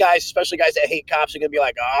most guys, especially guys that hate cops, are gonna be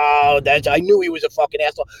like, "Oh, I knew he was a fucking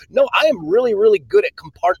asshole." No, I am really, really good at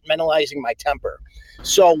compartmentalizing my temper.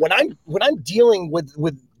 So when I'm dealing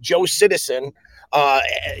with Joe Citizen,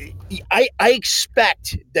 I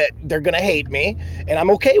expect that they're gonna hate me, and I'm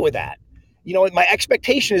okay with that. My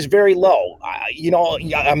expectation is very low.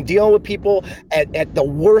 I'm dealing with people at the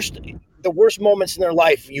worst moments in their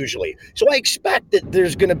life usually. So I expect that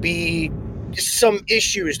there's going to be some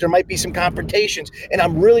issues. There might be some confrontations, and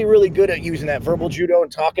I'm really, really good at using that verbal judo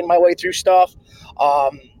and talking my way through stuff.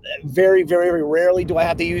 Very, very rarely do I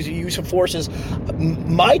have to use the use of forces.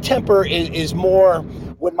 My temper is more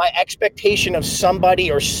when my expectation of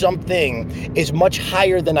somebody or something is much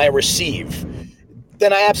higher than I receive.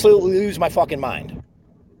 Then I absolutely lose my fucking mind.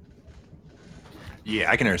 Yeah,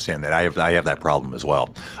 I can understand that. I have that problem as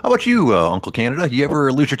well. How about you, Uncle Canada? You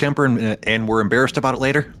ever lose your temper and were embarrassed about it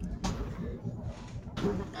later?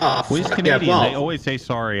 Oh, Well, he's fuck Canadian. yeah, well, They always say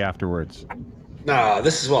sorry afterwards. no,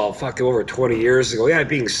 this is fucking over 20 years ago. Yeah,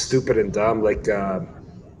 being stupid and dumb, like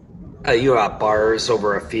you at bars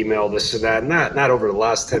over a female, this and that. Not over the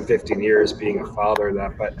last 10, 15 years being a father and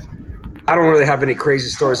that, but I don't really have any crazy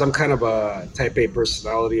stories. I'm kind of a type A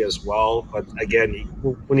personality as well. But again,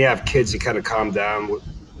 when you have kids, you kind of calm down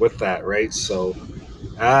with that, right? So,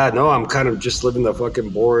 no, I'm kind of just living the fucking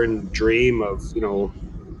boring dream of,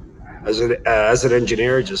 as an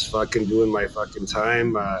engineer, just fucking doing my fucking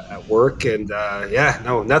time at work. And yeah,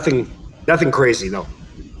 no, nothing crazy. No.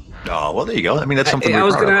 Oh, well, there you go. I mean, that's something to I be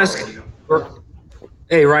was proud going to of. ask,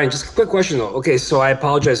 hey, Ryan, just a quick question though. Okay, so I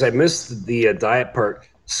apologize. I missed the diet part.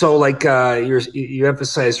 So, like, you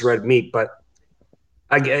emphasize red meat, but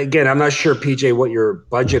again, I'm not sure, PJ, what your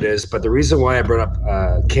budget is. But the reason why I brought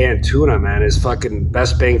up canned tuna, man, is fucking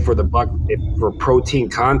best bang for the buck for protein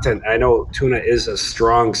content. I know tuna is a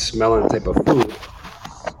strong smelling type of food.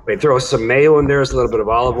 They throw some mayo in there, there's a little bit of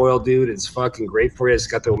olive oil, dude. It's fucking great for you. It's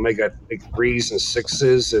got the omega 3s and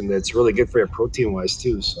 6s, and it's really good for you protein wise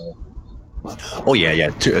too. So. Oh yeah, yeah.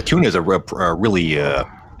 Tuna is a really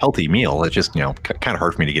healthy meal. It's just kind of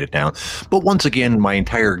hard for me to get it down. But once again, my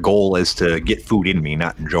entire goal is to get food in me,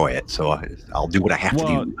 not enjoy it. So I'll do what I have to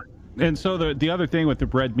do. And so the other thing with the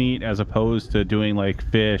red meat, as opposed to doing like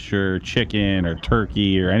fish or chicken or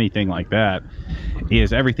turkey or anything like that,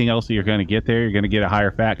 is everything else that you're going to get there. You're going to get a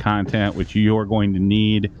higher fat content, which you're going to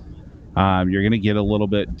need. You're going to get a little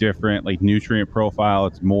bit different, like nutrient profile.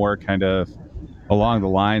 It's more kind of along the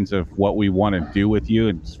lines of what we want to do with you,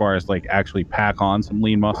 as far as like actually pack on some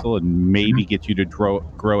lean muscle and maybe get you to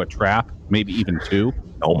grow a trap, maybe even two.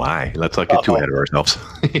 Oh my, let's not get too ahead of ourselves.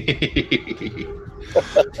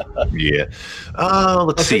 Yeah.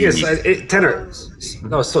 Let's see. Tenor.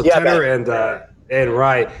 No, so yeah, Tenor and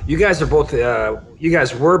Rye, you guys are both. You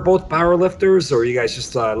guys were both power lifters, or you guys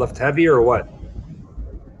just lift heavy, or what?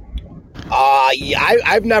 Yeah,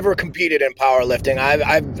 I've never competed in powerlifting.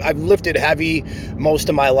 I've lifted heavy most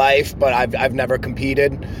of my life, but I've never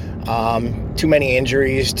competed. Too many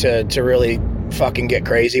injuries to really fucking get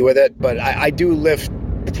crazy with it. But I do lift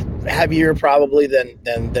heavier probably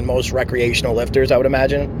than most recreational lifters, I would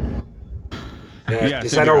imagine. Yeah,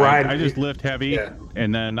 I know Ryan. I just lift heavy,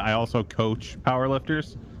 and then I also coach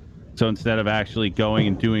powerlifters. So instead of actually going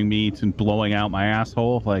and doing meets and blowing out my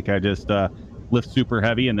asshole, like I just lift super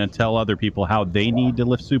heavy and then tell other people how they need to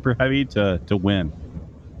lift super heavy to win.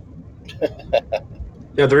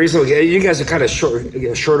 Yeah, the reason you guys are kind of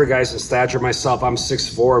shorter guys in stature. Myself, I'm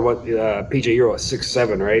 6'4". What PJ, you're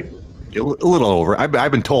 6'7", right? A little over.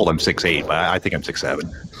 I've been told I'm 6'8", but I think I'm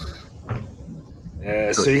 6'7".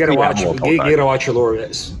 So you got to watch. You got to watch your lower,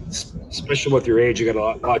 especially with your age. You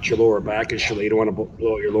got to watch your lower back and shit. You don't want to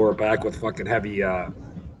blow out your lower back with fucking heavy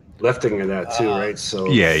lifting and that too, right? So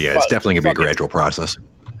yeah, it's definitely gonna be a gradual process.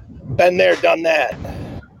 Been there, done that.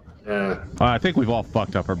 I think we've all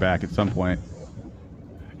fucked up our back at some point.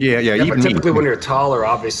 Yeah. Even typically when you're taller,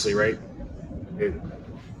 obviously, right?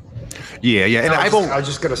 Yeah. And I was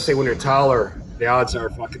just gonna say, when you're taller, the odds are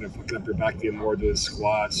fucking up your back even more doing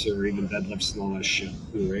squats or even deadlifts and all that shit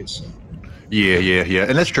too, right? So. Yeah,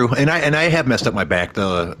 and that's true. And I have messed up my back.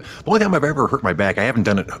 The only time I've ever hurt my back, I haven't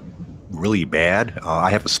done it really bad.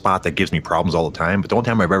 I have a spot that gives me problems all the time, but the only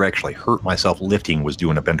time I've ever actually hurt myself lifting was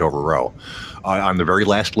doing a bent over row on the very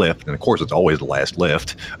last lift. And of course, it's always the last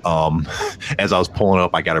lift. As I was pulling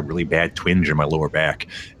up, I got a really bad twinge in my lower back.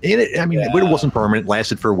 And it wasn't permanent. It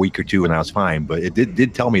lasted for a week or two, and I was fine. But it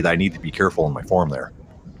did tell me that I need to be careful in my form there.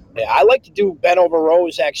 Yeah, I like to do bent over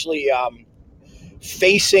rows actually.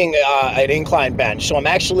 facing an incline bench. So I'm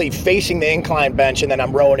actually facing the incline bench, and then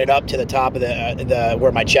I'm rowing it up to the top of the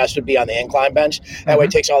where my chest would be on the incline bench. That way,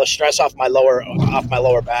 it takes all the stress off my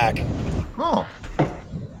lower back. Oh,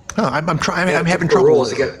 I'm trying. I'm having trouble.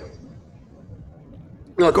 Rules again.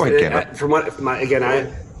 No, Go ahead, Cameron. From what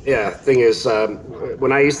thing is,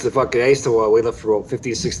 when I used to weightlift for about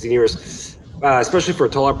 15, 16 years, especially for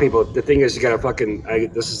taller people. The thing is, you gotta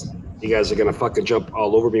you guys are gonna fucking jump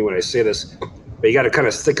all over me when I say this, but you gotta kind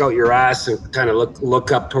of stick out your ass and kind of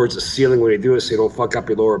look up towards the ceiling when you do it, so you don't fuck up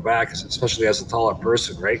your lower back, especially as a taller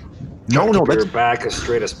person, right? No, keep your back as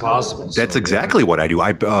straight as possible. That's exactly what I do.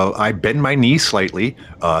 I bend my knees slightly,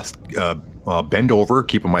 bend over,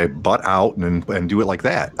 keeping my butt out, and do it like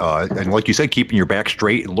that. And like you said, keeping your back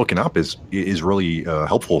straight and looking up is really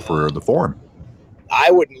helpful for the form. I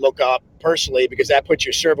wouldn't look up personally because that puts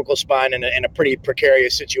your cervical spine in a pretty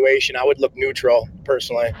precarious situation. I would look neutral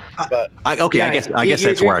personally. But I guess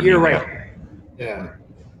that's where you're I'm right.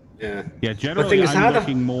 Yeah. Generally, I'm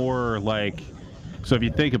looking more like. So if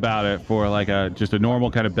you think about it, for like just a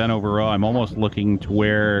normal kind of bent over row, I'm almost looking to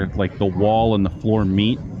where like the wall and the floor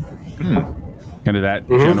meet. Kind of that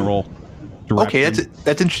general direction. Okay,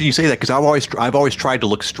 that's interesting you say that, because I've always tried to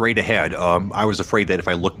look straight ahead. I was afraid that if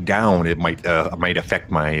I looked down, it might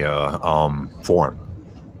affect my form.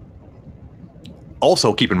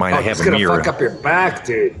 Also, keep in mind I have a mirror. It's gonna fuck up your back,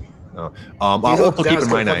 dude. Also keep in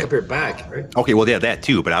mind fuck up your back, right? Okay, well, yeah, that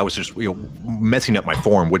too. But I was just messing up my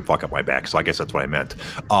form would fuck up my back, so I guess that's what I meant.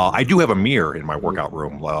 I do have a mirror in my workout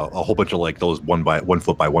room, a whole bunch of like those 1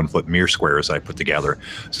 foot by 1 foot mirror squares I put together.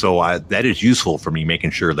 So that is useful for me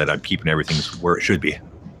making sure that I'm keeping everything where it should be.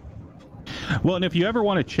 Well, and if you ever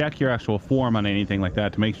want to check your actual form on anything like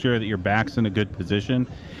that to make sure that your back's in a good position,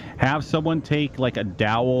 have someone take like a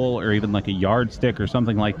dowel or even like a yardstick or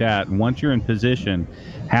something like that. And once you're in position,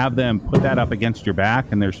 have them put that up against your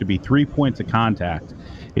back, and there should be 3 points of contact.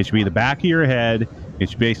 It should be the back of your head. It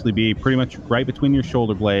should basically be pretty much right between your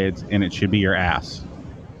shoulder blades, and it should be your ass.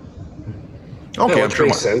 Okay, that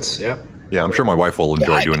makes sense. Yeah. Yeah, I'm sure my wife will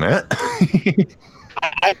enjoy doing that.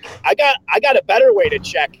 I got a better way to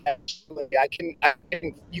check.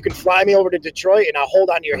 You can fly me over to Detroit, and I'll hold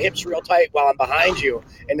onto your hips real tight while I'm behind you.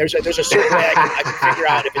 And there's a certain way I can figure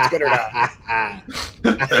out if it's good or not.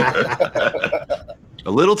 A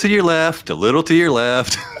little to your left, a little to your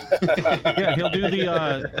left. Yeah, he'll do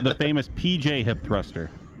the famous PJ hip thruster.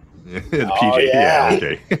 PJ, yeah,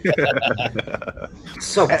 okay.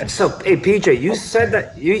 So, hey, PJ, you said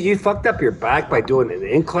that you fucked up your back by doing an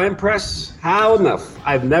incline press. How enough?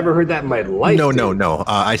 I've never heard that in my life. No.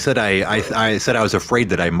 I said I said I was afraid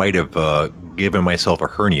that I might have given myself a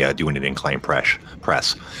hernia doing an incline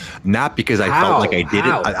press. Not because I felt like I did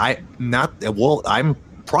it. I'm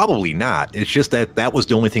probably not. It's just that was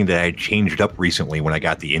the only thing that I changed up recently when I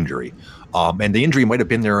got the injury. And the injury might have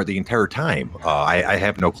been there the entire time. I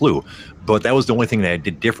have no clue. But that was the only thing that I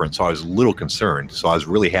did different, so I was a little concerned. So I was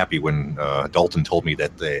really happy when Dalton told me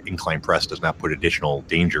that the incline press does not put additional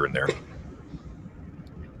danger in there.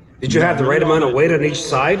 Did you have the right amount of weight on each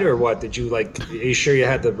side, or what? Are you sure you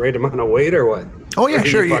had the right amount of weight, or what? Oh, yeah,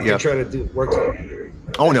 sure. Yeah. Trying to work.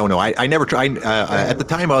 Oh, no. I never tried. At the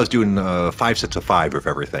time, I was doing 5 sets of 5 of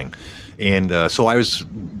everything. And so I was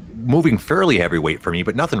moving fairly heavyweight for me,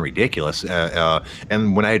 but nothing ridiculous.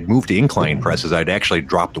 And when I had moved to incline presses, I'd actually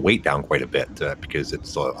dropped the weight down quite a bit because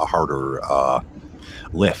it's a harder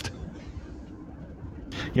lift.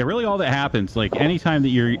 Yeah, really all that happens, like anytime that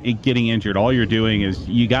you're getting injured, all you're doing is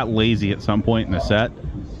you got lazy at some point in the set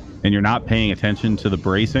and you're not paying attention to the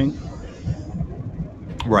bracing.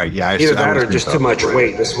 Right, yeah. Either that or just too much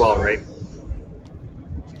weight as well, right?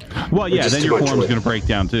 Well, yeah, then your form's going to break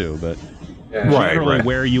down too, but generally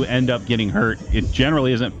where you end up getting hurt, it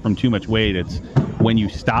generally isn't from too much weight. It's when you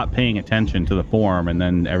stop paying attention to the form and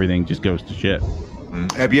then everything just goes to shit.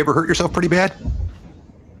 Have you ever hurt yourself pretty bad?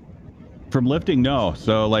 From lifting, no.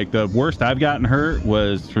 So, like, the worst I've gotten hurt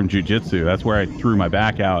was from jiu-jitsu. That's where I threw my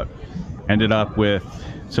back out. Ended up with,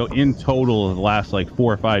 so in total, the last, 4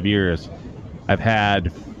 or 5 years, I've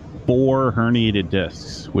had 4 herniated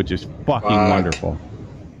discs, which is fucking wonderful.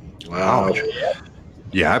 Wow.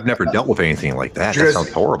 Yeah, I've never dealt with anything like that. That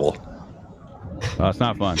sounds horrible. It's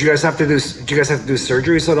not fun. Do you guys have to do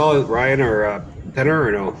surgeries at all, Ryan or Tenor,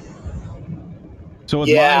 or no? So with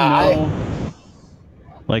mine, no.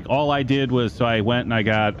 Like, all I did was, so I went and I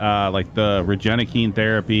got, the Regenikine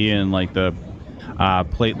therapy and, the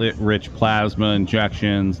platelet-rich plasma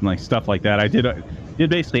injections and, stuff like that. I did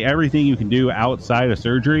basically everything you can do outside of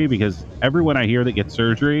surgery, because everyone I hear that gets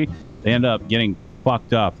surgery, they end up getting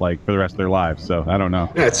fucked up, for the rest of their lives. So, I don't know.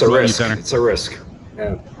 Yeah, it's a risk. It's a risk.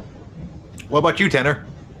 Yeah. What about you, Tanner?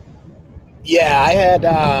 Yeah,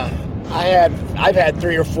 I've had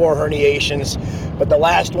 3 or 4 herniations, but the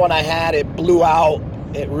last one I had, it blew out.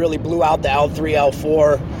 It really blew out the L3,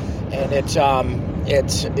 L4, and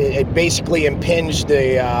it basically impinged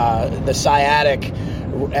the sciatic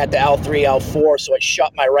at the L3, L4, so it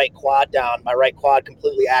shut my right quad down. My right quad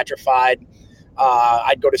completely atrophied.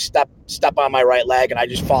 I'd go to step on my right leg and I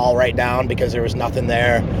just fall right down because there was nothing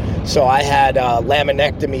there. So I had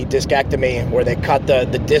laminectomy, discectomy, where they cut the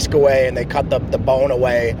disc away and they cut the bone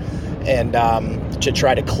away, and to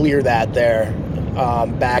try to clear that there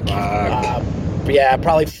back. Yeah,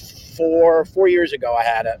 probably 4 years ago I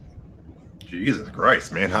had it. Jesus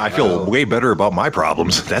Christ, man. I feel way better about my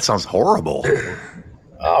problems. That sounds horrible.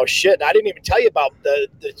 Oh shit! I didn't even tell you about the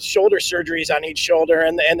shoulder surgeries on each shoulder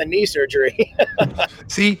and the knee surgery.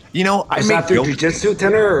 See, you know, I Is make that through jokes. jiu-jitsu,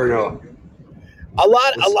 Tanner, or no? A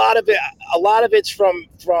lot of it's from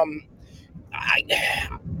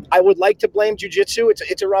I would like to blame jiu-jitsu.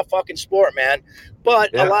 It's a rough fucking sport, man.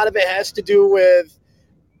 But a lot of it has to do with,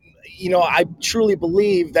 I truly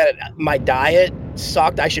believe that my diet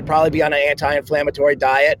sucked. I should probably be on an anti-inflammatory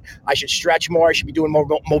diet. I should stretch more. I should be doing more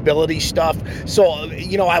mobility stuff. So,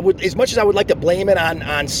 I would, as much as I would like to blame it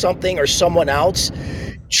on something or someone else,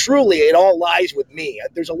 truly it all lies with me.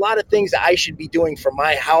 There's a lot of things that I should be doing for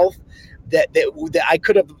my health that I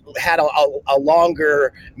could have had a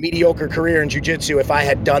longer mediocre career in jiu-jitsu if I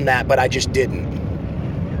had done that, but I just didn't.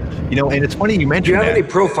 And it's funny you mentioned Do you have that. any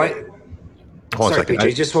pro fight? Hold on Sorry, a second.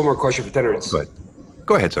 PJ, just one more question for Tanner.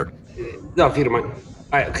 Go ahead, sir. No, if you don't mind.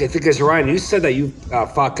 I think as Ryan, you said that you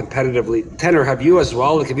fought competitively. Tanner, have you as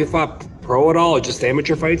well? Like, have you fought pro at all, or just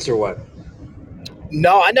amateur fights, or what?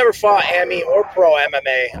 No, I never fought AMI or pro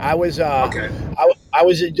MMA. I was I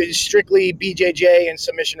was a strictly BJJ and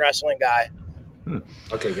submission wrestling guy.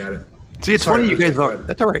 Okay, got it. See, it's funny you guys are.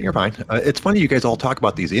 That's all right. You're fine. It's funny you guys all talk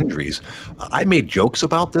about these injuries. I made jokes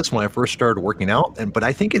about this when I first started working out, but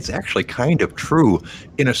I think it's actually kind of true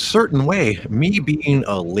in a certain way. Me being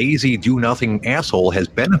a lazy, do-nothing asshole has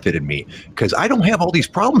benefited me because I don't have all these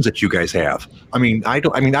problems that you guys have. I mean,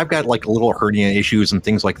 I've got like little hernia issues and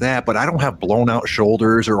things like that, but I don't have blown-out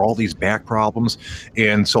shoulders or all these back problems.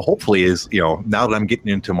 And so, hopefully, now that I'm getting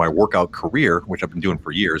into my workout career, which I've been doing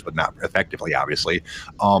for years, but not effectively, obviously,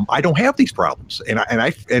 I don't have these problems,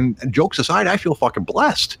 and jokes aside, I feel fucking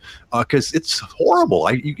blessed because it's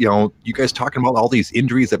horrible. You guys talking about all these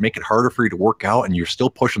injuries that make it harder for you to work out, and you're still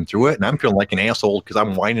pushing through it, and I'm feeling like an asshole because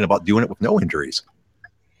I'm whining about doing it with no injuries.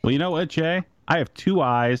 Well, you know what, Jay? I have 2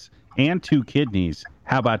 eyes and 2 kidneys.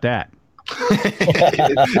 How about that?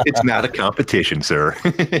 It's not a competition, sir.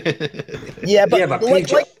 Yeah, but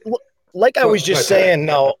like I was just saying,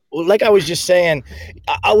 a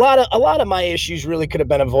lot of my issues really could have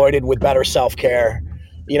been avoided with better self-care.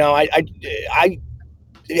 I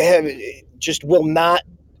just will not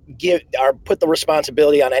give or put the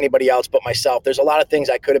responsibility on anybody else but myself. There's a lot of things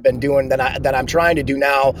I could have been doing that I'm trying to do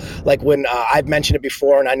now. Like when I've mentioned it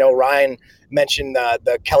before, and I know Ryan mentioned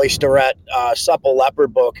the Kelly Starrett Supple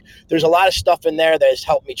Leopard book. There's a lot of stuff in there that has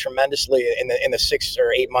helped me tremendously in the 6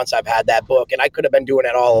 or 8 months I've had that book, and I could have been doing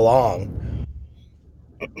it all along.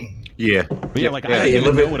 Yeah. I didn't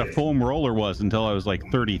even know what a foam roller was until I was like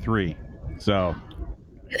 33. So,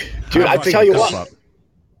 dude, I tell you what,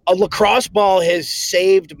 a lacrosse ball has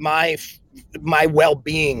saved my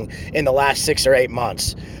well-being in the last 6 or 8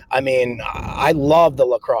 months. I mean, I love the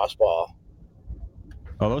lacrosse ball.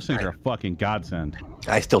 Oh, those things are a fucking godsend.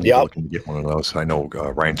 I still need to look and get one of those. I know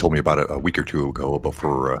Ryan told me about it a week or 2 ago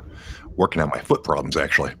before working on my foot problems,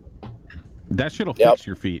 actually. That shit'll fix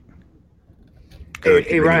your feet.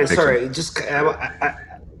 Hey Ryan, sorry, I just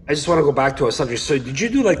want to go back to a subject. So did you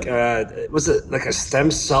do was it like a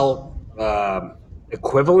stem cell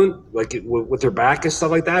equivalent, like with your back and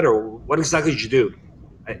stuff like that, or what exactly did you do?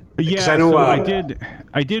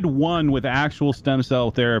 I did one with actual stem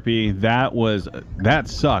cell therapy. That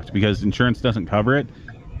sucked because insurance doesn't cover it.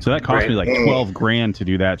 So that cost me like $12,000 to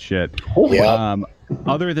do that shit.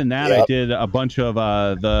 Other than that, I did a bunch of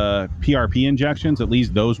the PRP injections. At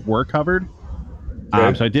least those were covered.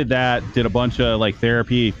 So I did that, did a bunch of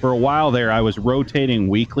therapy. For a while there, I was rotating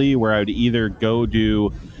weekly where I would either go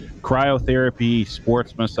do cryotherapy,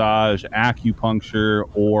 sports massage, acupuncture,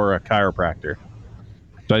 or a chiropractor.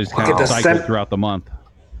 So I just kind of cycled throughout the month.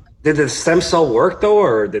 Did the stem cell work though,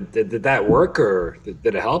 or did that work, or did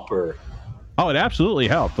it help, or? Oh, it absolutely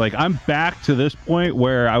helped. I'm back to this point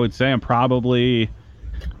where I would say I'm probably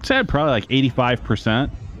like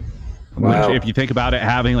 85%. Wow. Which, if you think about it,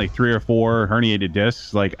 having 3 or 4 herniated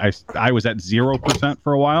discs, I was at 0%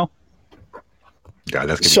 for a while. Yeah,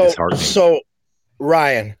 that's gonna be disheartening. So,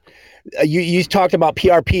 Ryan, You talked about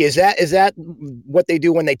PRP. Is that what they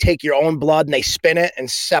do when they take your own blood and they spin it and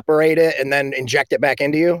separate it and then inject it back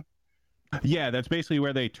into you? Yeah, that's basically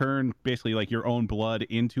where they turn basically like your own blood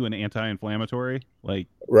into an anti-inflammatory. Like,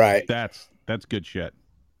 right. That's good shit.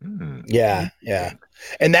 Yeah.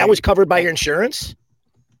 And that was covered by your insurance?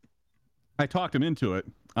 I talked him into it.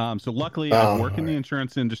 So luckily, I work in the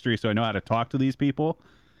insurance industry, so I know how to talk to these people.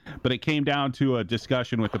 But it came down to a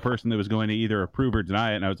discussion with the person that was going to either approve or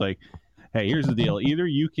deny it, and I was like, "Hey, here's the deal. Either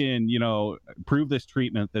you can, prove this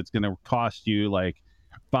treatment that's going to cost you like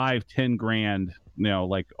 5-10 grand,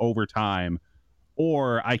 like over time,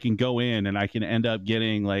 or I can go in and I can end up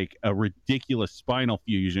getting like a ridiculous spinal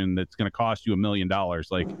fusion that's going to cost you $1 million.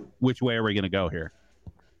 Like, which way are we going to go here?"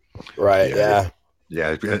 Right.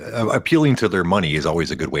 Yeah. Appealing to their money is always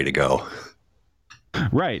a good way to go.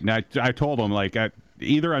 Right. And I told them, like,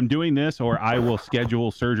 either I'm doing this or I will schedule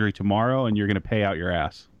surgery tomorrow and you're going to pay out your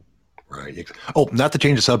ass. Right. Oh, not to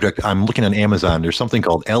change the subject, I'm looking on Amazon. There's something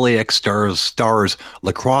called LAX Stars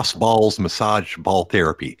Lacrosse Balls Massage Ball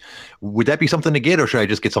Therapy. Would that be something to get, or should I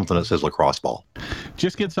just get something that says lacrosse ball?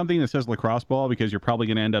 Just get something that says lacrosse ball, because you're probably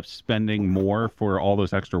going to end up spending more for all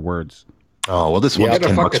those extra words. Oh, well, this one's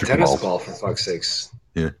 $10 $10 a for tennis balls. ball, for fuck's sakes.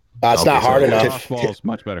 Yeah. It's not hard enough. Lacrosse ball is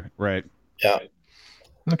much better. Right. Yeah.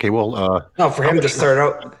 Okay, well, no, for him to start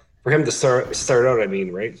out. For him to start out, I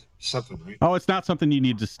mean, right? Something, right? Oh, it's not something you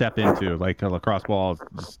need to step into. Like a lacrosse ball,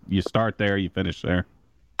 you start there, you finish there.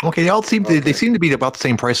 Okay, they seem to be about the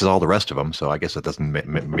same price as all the rest of them, so I guess it doesn't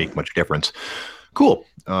make much difference. Cool.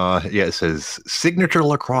 Yeah, it says Signature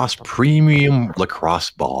Lacrosse Premium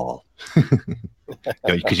Lacrosse Ball.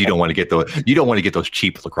 Because you don't want to get those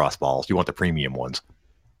cheap lacrosse balls. You want the premium ones.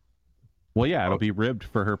 Well, yeah, it'll be ribbed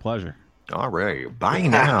for her pleasure. All right, buy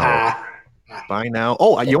now. Buy now.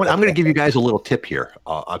 Oh, you know what? I'm going to give you guys a little tip here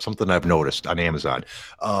on something I've noticed on Amazon.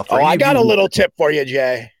 I got a little tip for you,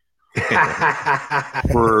 Jay.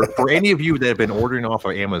 for any of you that have been ordering off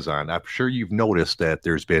of Amazon, I'm sure you've noticed that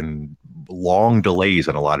there's been long delays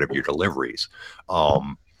on a lot of your deliveries.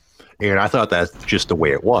 And I thought that's just the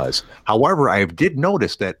way it was. However, I did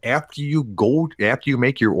notice that after you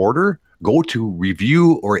make your order, go to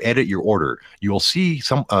review or edit your order. You'll see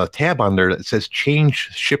some tab on there that says change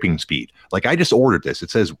shipping speed. Like I just ordered this. It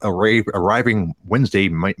says arriving Wednesday,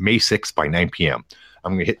 May 6th by 9 p.m.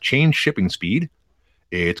 I'm going to hit change shipping speed.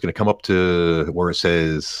 It's going to come up to where it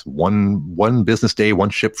says one business day, one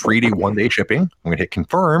ship free, 1 day shipping. I'm going to hit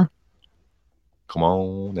confirm. Come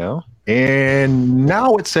on now. And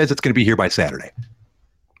now it says it's going to be here by Saturday.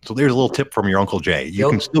 So there's a little tip from your Uncle Jay. You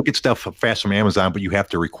can still get stuff fast from Amazon, but you have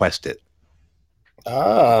to request it.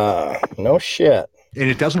 No shit. And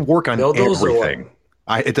it doesn't work on everything.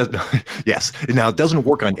 It does. Yes. Now it doesn't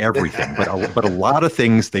work on everything, but a lot of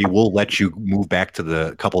things they will let you move back to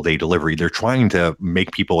the couple day delivery. They're trying to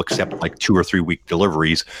make people accept like 2 or 3 week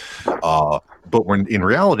deliveries. But when in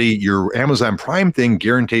reality, your Amazon Prime thing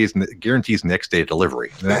guarantees next day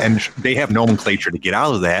delivery, and they have nomenclature to get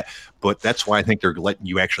out of that. But that's why I think they're letting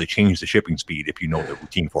you actually change the shipping speed if you know the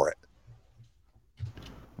routine for it.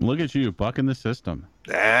 Look at you bucking the system.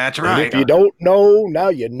 That's right. And if you don't know, now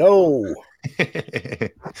you know.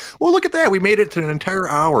 Well, look at that. We made it to an entire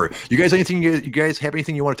hour. You guys have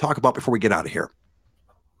anything you want to talk about before we get out of here?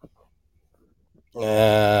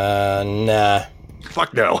 Nah.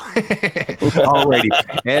 Fuck no. Alrighty.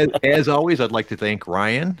 As always, I'd like to thank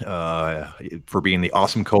Ryan for being the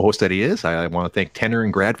awesome co-host that he is. I want to thank Tenor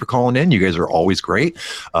and Grad for calling in. You guys are always great.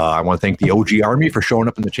 I want to thank the OG Army for showing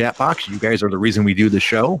up in the chat box. You guys are the reason we do this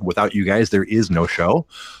show. Without you guys, there is no show.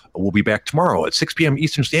 We'll be back tomorrow at 6 p.m.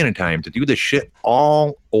 Eastern Standard Time to do this shit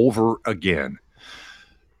all over again.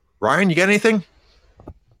 Ryan, you got anything?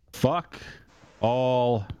 Fuck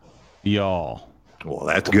all y'all. Well,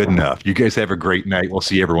 that's good enough. You guys have a great night. We'll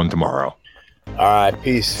see everyone tomorrow. All right.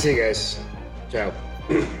 Peace. See you guys. Ciao.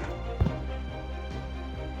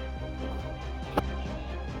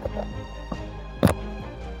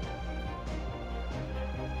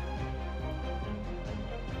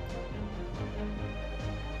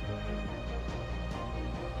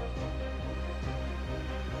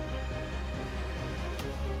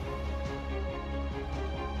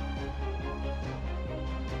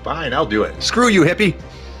 Fine, I'll do it. Screw you, hippie.